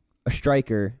 a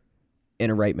striker,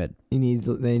 and a right mid.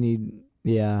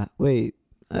 Yeah. Wait.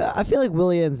 I feel like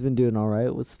Willian's been doing all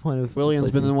right. What's the point of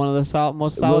Willian's been one of the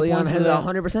most solid. Willian has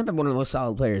 100% been one of the most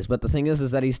solid players, but the thing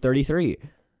is that he's 33.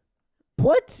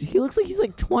 What? He looks like he's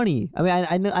like 20. I mean,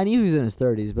 I knew he was in his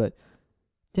 30s, but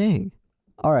dang.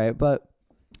 All right, but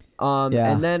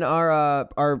yeah. And then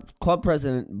our club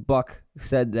president Buck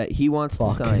said that he wants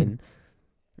to sign.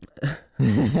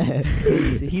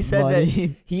 He said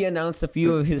that he announced a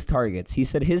few of his targets. He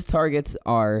said his targets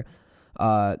are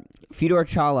Fedor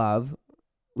Chalov,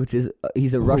 which is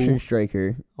he's a Russian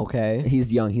striker. Okay.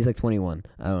 He's young. He's like 21.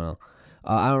 I don't know.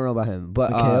 I don't know about him.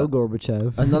 But Mikhail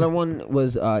Gorbachev. Another one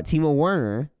was Timo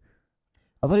Werner.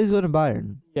 I thought he was going to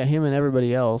Bayern. Yeah, him and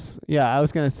everybody else. Yeah, I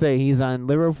was gonna say he's on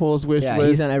Liverpool's wish list. Yeah,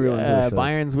 he's on everyone's wish list.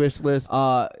 Bayern's wish list.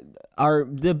 I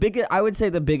would say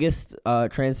the biggest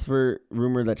transfer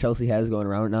rumor that Chelsea has going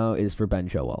around now is for Ben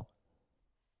Chilwell.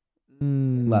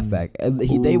 Left back.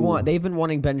 They've been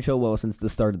wanting Ben Chilwell since the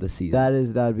start of the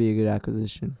season. That'd be a good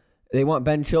acquisition. They want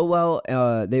Ben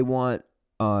Chilwell. They want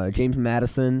James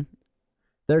Maddison.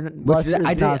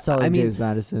 Not selling James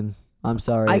Maddison. I'm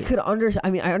sorry. I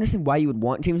understand why you would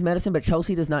want James Maddison, but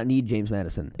Chelsea does not need James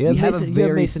Maddison. You have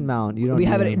Mason Mount. You don't.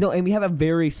 And we have a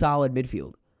very solid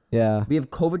midfield. Yeah. We have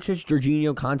Kovacic,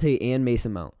 Jorginho, Conte, and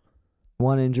Mason Mount.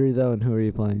 One injury though, and who are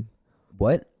you playing?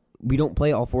 What? We don't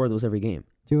play all four of those every game.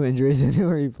 2 injuries, and who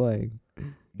are you playing?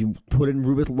 You put in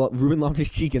Ruben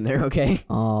Loftus-Cheek in there, okay?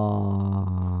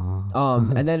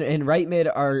 Aww. And then in right mid,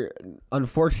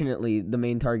 unfortunately the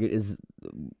main target is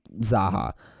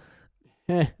Zaha.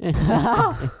 Welcome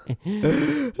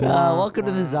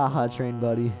to the Zaha train,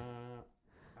 buddy.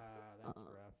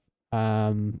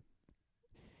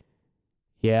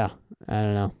 Yeah, I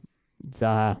don't know.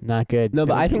 Zaha, not good. No,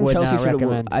 but I think Chelsea should have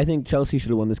won. I think Chelsea should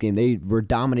have won this game. They were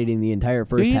dominating the entire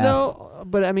first half. Though?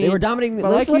 But I mean, they were dominating.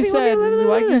 But like you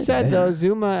said, though,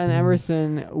 Zuma and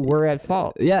Emerson were at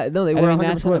fault. Yeah, no, they were. I mean,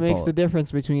 that's what makes the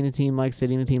difference between a team like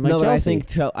City and a team like Chelsea.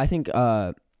 But I think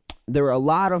there were a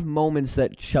lot of moments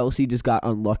that Chelsea just got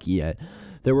unlucky at.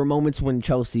 There were moments when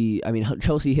Chelsea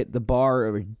hit the bar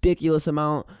a ridiculous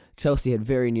amount. Chelsea had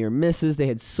very near misses. They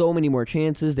had so many more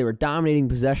chances. They were dominating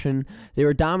possession. They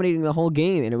were dominating the whole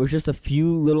game, and it was just a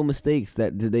few little mistakes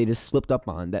that they just slipped up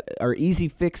on that are easy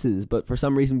fixes, but for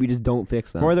some reason we just don't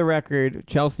fix them. For the record,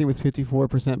 Chelsea with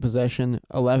 54% possession,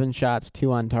 11 shots,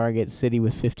 2 on target. City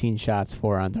with 15 shots,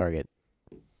 4 on target.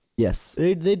 Yes,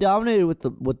 they dominated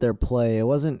with their play. It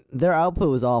wasn't their output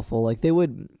was awful. Like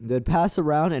they'd pass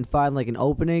around and find like an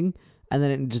opening, and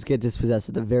then it just get dispossessed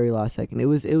at the very last second. It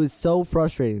was so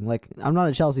frustrating. Like I'm not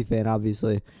a Chelsea fan,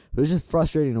 obviously, but it was just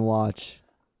frustrating to watch.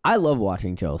 I love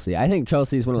watching Chelsea. I think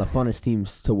Chelsea is one of the funnest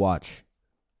teams to watch.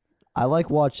 I like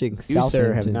watching You,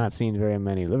 sir, have not seen very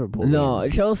many Liverpool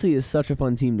games. Chelsea is such a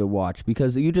fun team to watch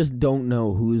because you just don't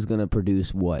know who's going to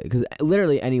produce what. Because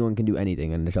literally anyone can do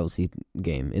anything in the Chelsea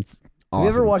game. It's awesome.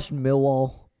 Have you ever watched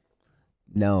Millwall?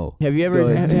 No. Have you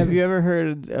ever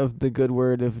heard of the good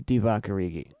word of Divock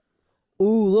Origi?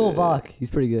 Ooh, Lil Vok. He's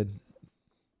pretty good.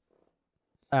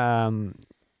 And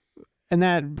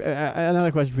that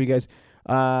another question for you guys.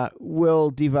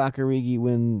 Will Divock Origi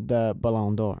win the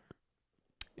Ballon d'Or?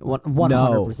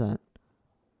 100%.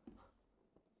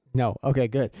 No. Okay,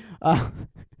 good. All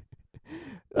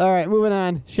right, moving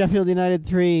on. Sheffield United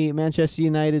 3, Manchester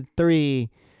United 3.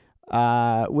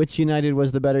 Which United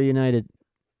was the better United?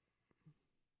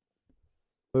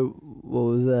 What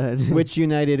was that? Which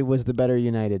United was the better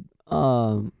United?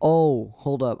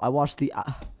 Hold up. I watched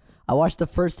the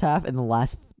first half and the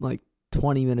last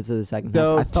 20 minutes of the second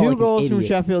half. I felt 2 like goals an from idiot.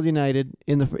 Sheffield United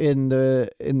in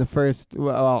the first.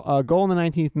 Well, a goal in the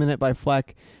 19th minute by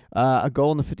Fleck, a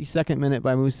goal in the 52nd minute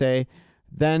by Mousse,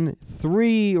 then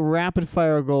 3 rapid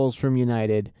fire goals from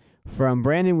United from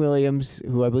Brandon Williams,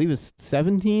 who I believe is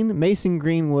 17, Mason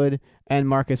Greenwood, and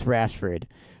Marcus Rashford.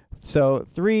 So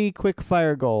 3 quick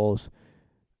fire goals.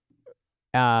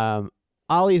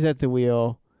 Ollie's at the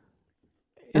wheel.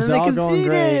 It's all going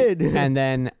great, and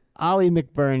then Ollie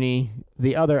McBurney,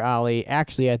 the other Ollie,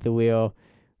 actually at the wheel,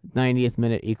 90th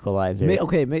minute equalizer.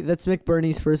 That's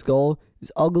McBurney's first goal. It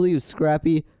was ugly. It was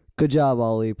scrappy. Good job,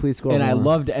 Ollie. Please score And more. I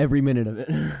loved every minute of it.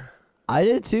 I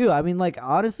did too. I mean, like,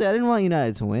 honestly, I didn't want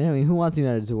United to win. I mean, who wants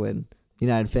United to win?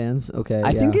 United fans? Okay.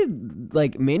 I think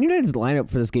Man United's lineup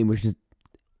for this game was just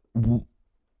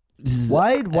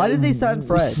why did they sign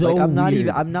Fred? So I'm not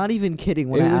weird. even kidding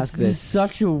when I ask It was this.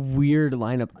 such a weird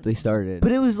lineup they started.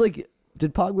 But it was like,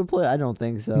 did Pogba play? I don't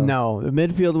think so. No, the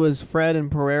midfield was Fred and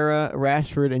Pereira,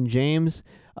 Rashford and James.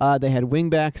 They had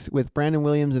wingbacks with Brandon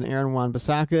Williams and Aaron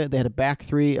Wan-Bissaka. They had a back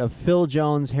three of Phil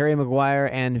Jones, Harry Maguire,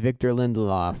 and Victor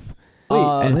Lindelof.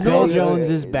 And Phil Jones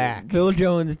is back. Phil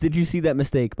Jones, did you see that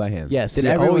mistake by him? Yes. Did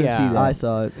everyone see that? I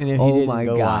saw it. And if you didn't, my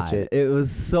go God. watch it. It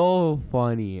was so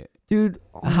funny. Dude,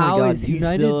 oh How my God. is he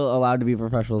United, still allowed to be a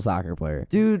professional soccer player?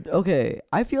 Dude, okay.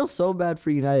 I feel so bad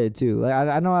for United, too. Like,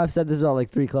 I know I've said this about, like,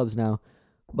 3 clubs now.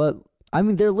 But, I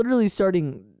mean, they're literally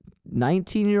starting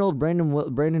 19-year-old Brandon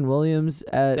Williams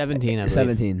at 17, I believe.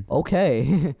 17.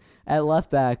 Okay. At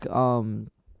left back.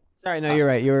 Sorry, no, you're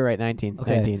right. You were right. 19.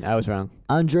 Okay. 19. I was wrong.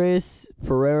 Andres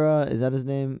Pereira, is that his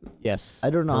name? Yes. I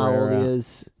don't know how old he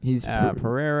is. He's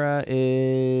Pereira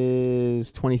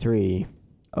is 23.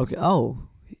 okay. Oh,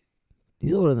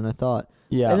 he's older than I thought.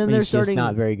 Yeah, And then they're he's just starting-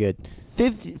 not very good.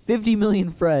 50 million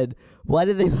Fred. Why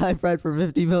did they buy Fred for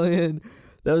 50 million?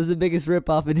 That was the biggest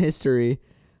ripoff in history.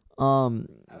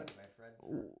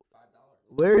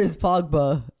 Where is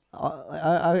Pogba?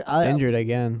 Injured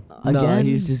again. No,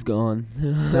 he's just gone.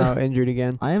 No, injured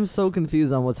again. I am so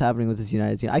confused on what's happening with this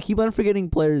United team. I keep on forgetting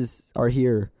players are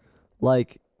here.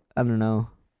 Like, I don't know.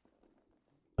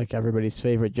 Like everybody's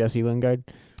favorite, Jesse Lingard.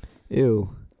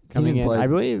 Ew. He Coming didn't in. play. I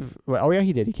believe. Well, oh, yeah,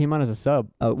 he did. He came on as a sub.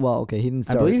 Oh, well, okay. He didn't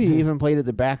I start. believe he even played at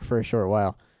the back for a short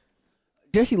while.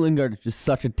 Jesse Lingard is just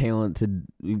such a talented,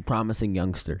 promising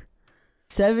youngster.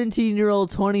 17-year-old,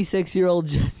 26-year-old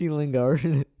Jesse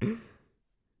Lingard.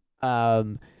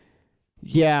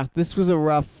 Yeah, this was a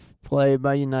rough play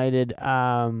by United.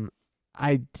 But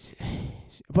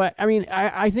I mean,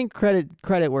 I think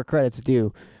credit where credit's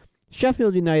due.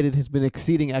 Sheffield United has been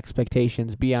exceeding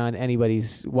expectations beyond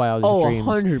anybody's wildest dreams.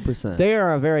 100%. They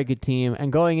are a very good team,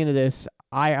 and going into this,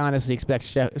 I honestly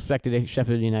expected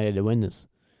Sheffield United to win this.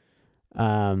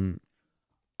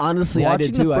 Honestly, I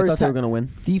did Watching the too. I first thought they were going to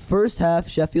win. The first half,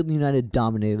 Sheffield United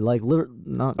dominated. Like,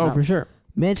 For sure.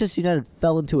 Manchester United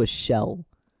fell into a shell.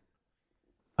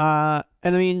 And I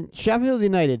mean, Sheffield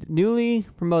United, newly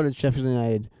promoted Sheffield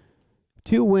United,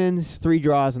 2 wins, 3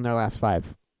 draws in their last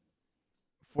 5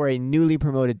 for a newly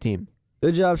promoted team.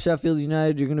 Good job, Sheffield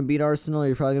United. You're going to beat Arsenal.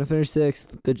 You're probably going to finish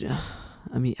 6th. Good job.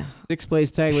 I mean, 6th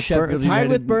place tied with Sheffield tied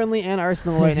with United- Burnley and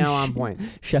Arsenal right now on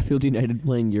points. Sheffield United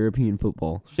playing European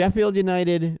football. Sheffield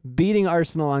United beating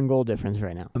Arsenal on goal difference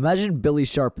right now. imagine Billy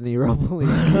Sharp in the Europa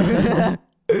League.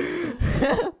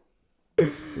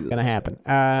 Gonna happen.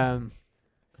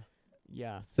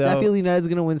 Yeah. So Sheffield United's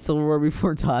going to win silverware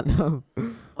before Tottenham.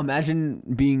 Imagine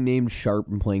being named Sharp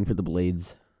and playing for the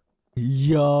Blades.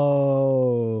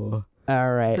 Yo.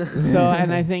 all right. So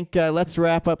and I think let's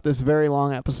wrap up this very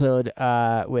long episode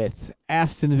with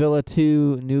Aston Villa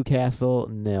 2, Newcastle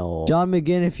 0. John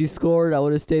McGinn, if you scored, I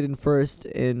would have stayed in first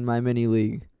in my mini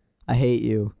league. I hate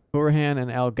you. Burhan and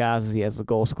El Ghazi as the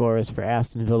goal scorers for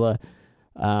Aston Villa.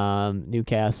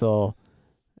 Newcastle,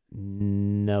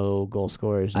 no goal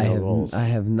scorers, no goals. I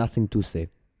have nothing to say.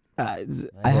 I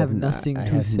have nothing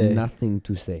to say. Nothing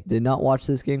to say. Did not watch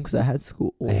this game because I had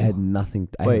school. I had nothing.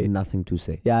 I Wait. have nothing to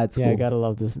say. Yeah, it's Yeah, cool. I gotta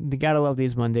love this. You gotta love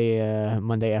these Monday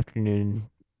afternoon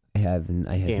I have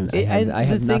games. nothing All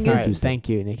to right, say. thank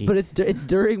you, Nikki. But it's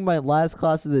during my last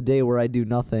class of the day where I do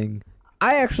nothing.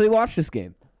 I actually watched this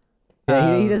game.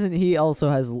 Yeah, he doesn't. He also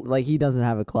has he doesn't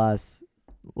have a class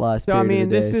last. So I period mean, of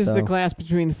the this day, is the so. class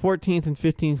between 14th and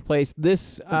 15th place.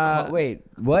 This Wait,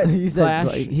 what? He said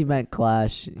Clash. he meant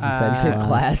clash. He said You said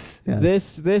class.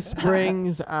 Yes. This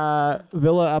brings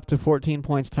Villa up to 14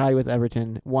 points, tied with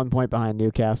Everton, 1 point behind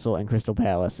Newcastle and Crystal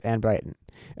Palace and Brighton,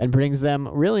 and brings them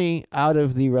really out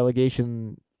of the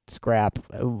relegation scrap,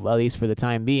 at least for the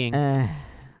time being.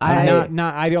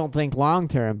 I don't think long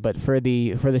term, but for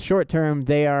the short term,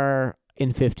 they are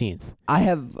in 15th. I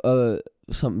have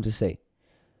something to say.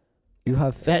 You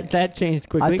have That changed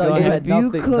quickly. I thought Go you ahead. had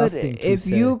nothing to If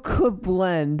say. you could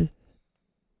blend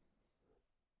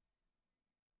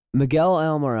Miguel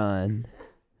Almiron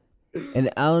and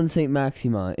Alan St.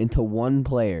 Maximin into one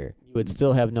player, You would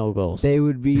still have no goals. They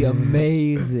would be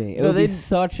amazing. It would be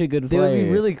such a good player. They would be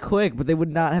really quick, but they would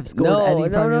not have scored any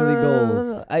Premier League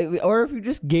goals. Or if you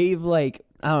just gave, like,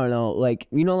 I don't know, like,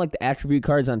 you know, like the attribute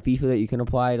cards on FIFA that you can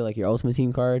apply to, like, your Ultimate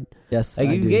Team card? Yes, like,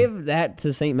 if you gave that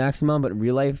to St. Maximin, but in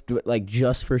real life, like,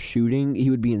 just for shooting, he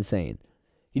would be insane.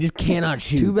 He just cannot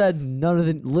shoot. Too bad none of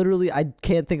the... Literally, I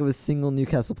can't think of a single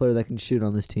Newcastle player that can shoot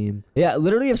on this team. Yeah,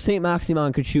 literally, if St.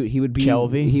 Maximin could shoot, he would be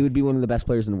one of the best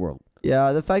players in the world.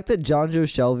 Yeah, the fact that Jonjo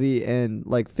Shelvey and,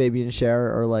 like, Fabian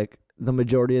Schär are, like, the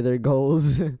majority of their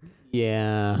goals.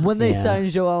 Yeah. When they signed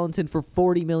Joe Allenton for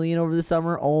 $40 million over the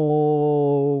summer,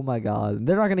 oh, my God.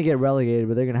 They're not going to get relegated,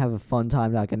 but they're going to have a fun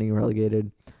time not getting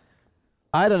relegated.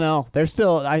 I don't know. They're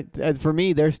still, for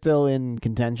me, they're still in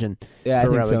contention for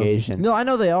relegation. So. No, I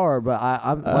know they are, but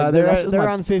I'm like, they're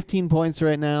on 15 points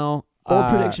right now. Bold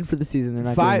prediction for the season: they're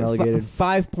not getting relegated.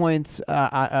 5 points.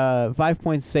 5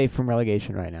 points safe from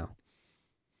relegation right now.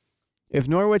 If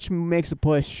Norwich makes a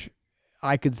push,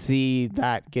 I could see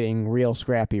that getting real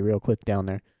scrappy real quick down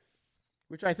there,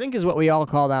 which I think is what we all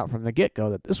called out from the get-go,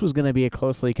 that this was going to be a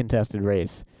closely contested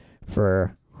race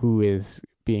for who is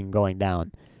going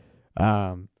down.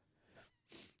 But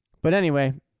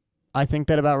anyway, I think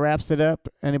that about wraps it up.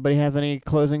 Anybody have any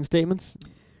closing statements?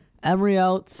 Emery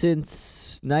out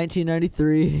since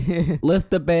 1993. Lift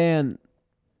the ban.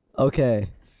 Okay,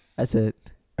 that's it.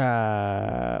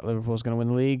 Liverpool's going to win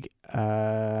the league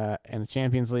and the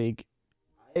Champions League.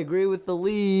 I agree with the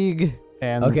league.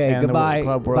 And goodbye. The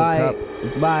Club World Bye. Cup.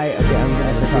 Bye. Okay, I'm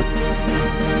going to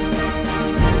talk.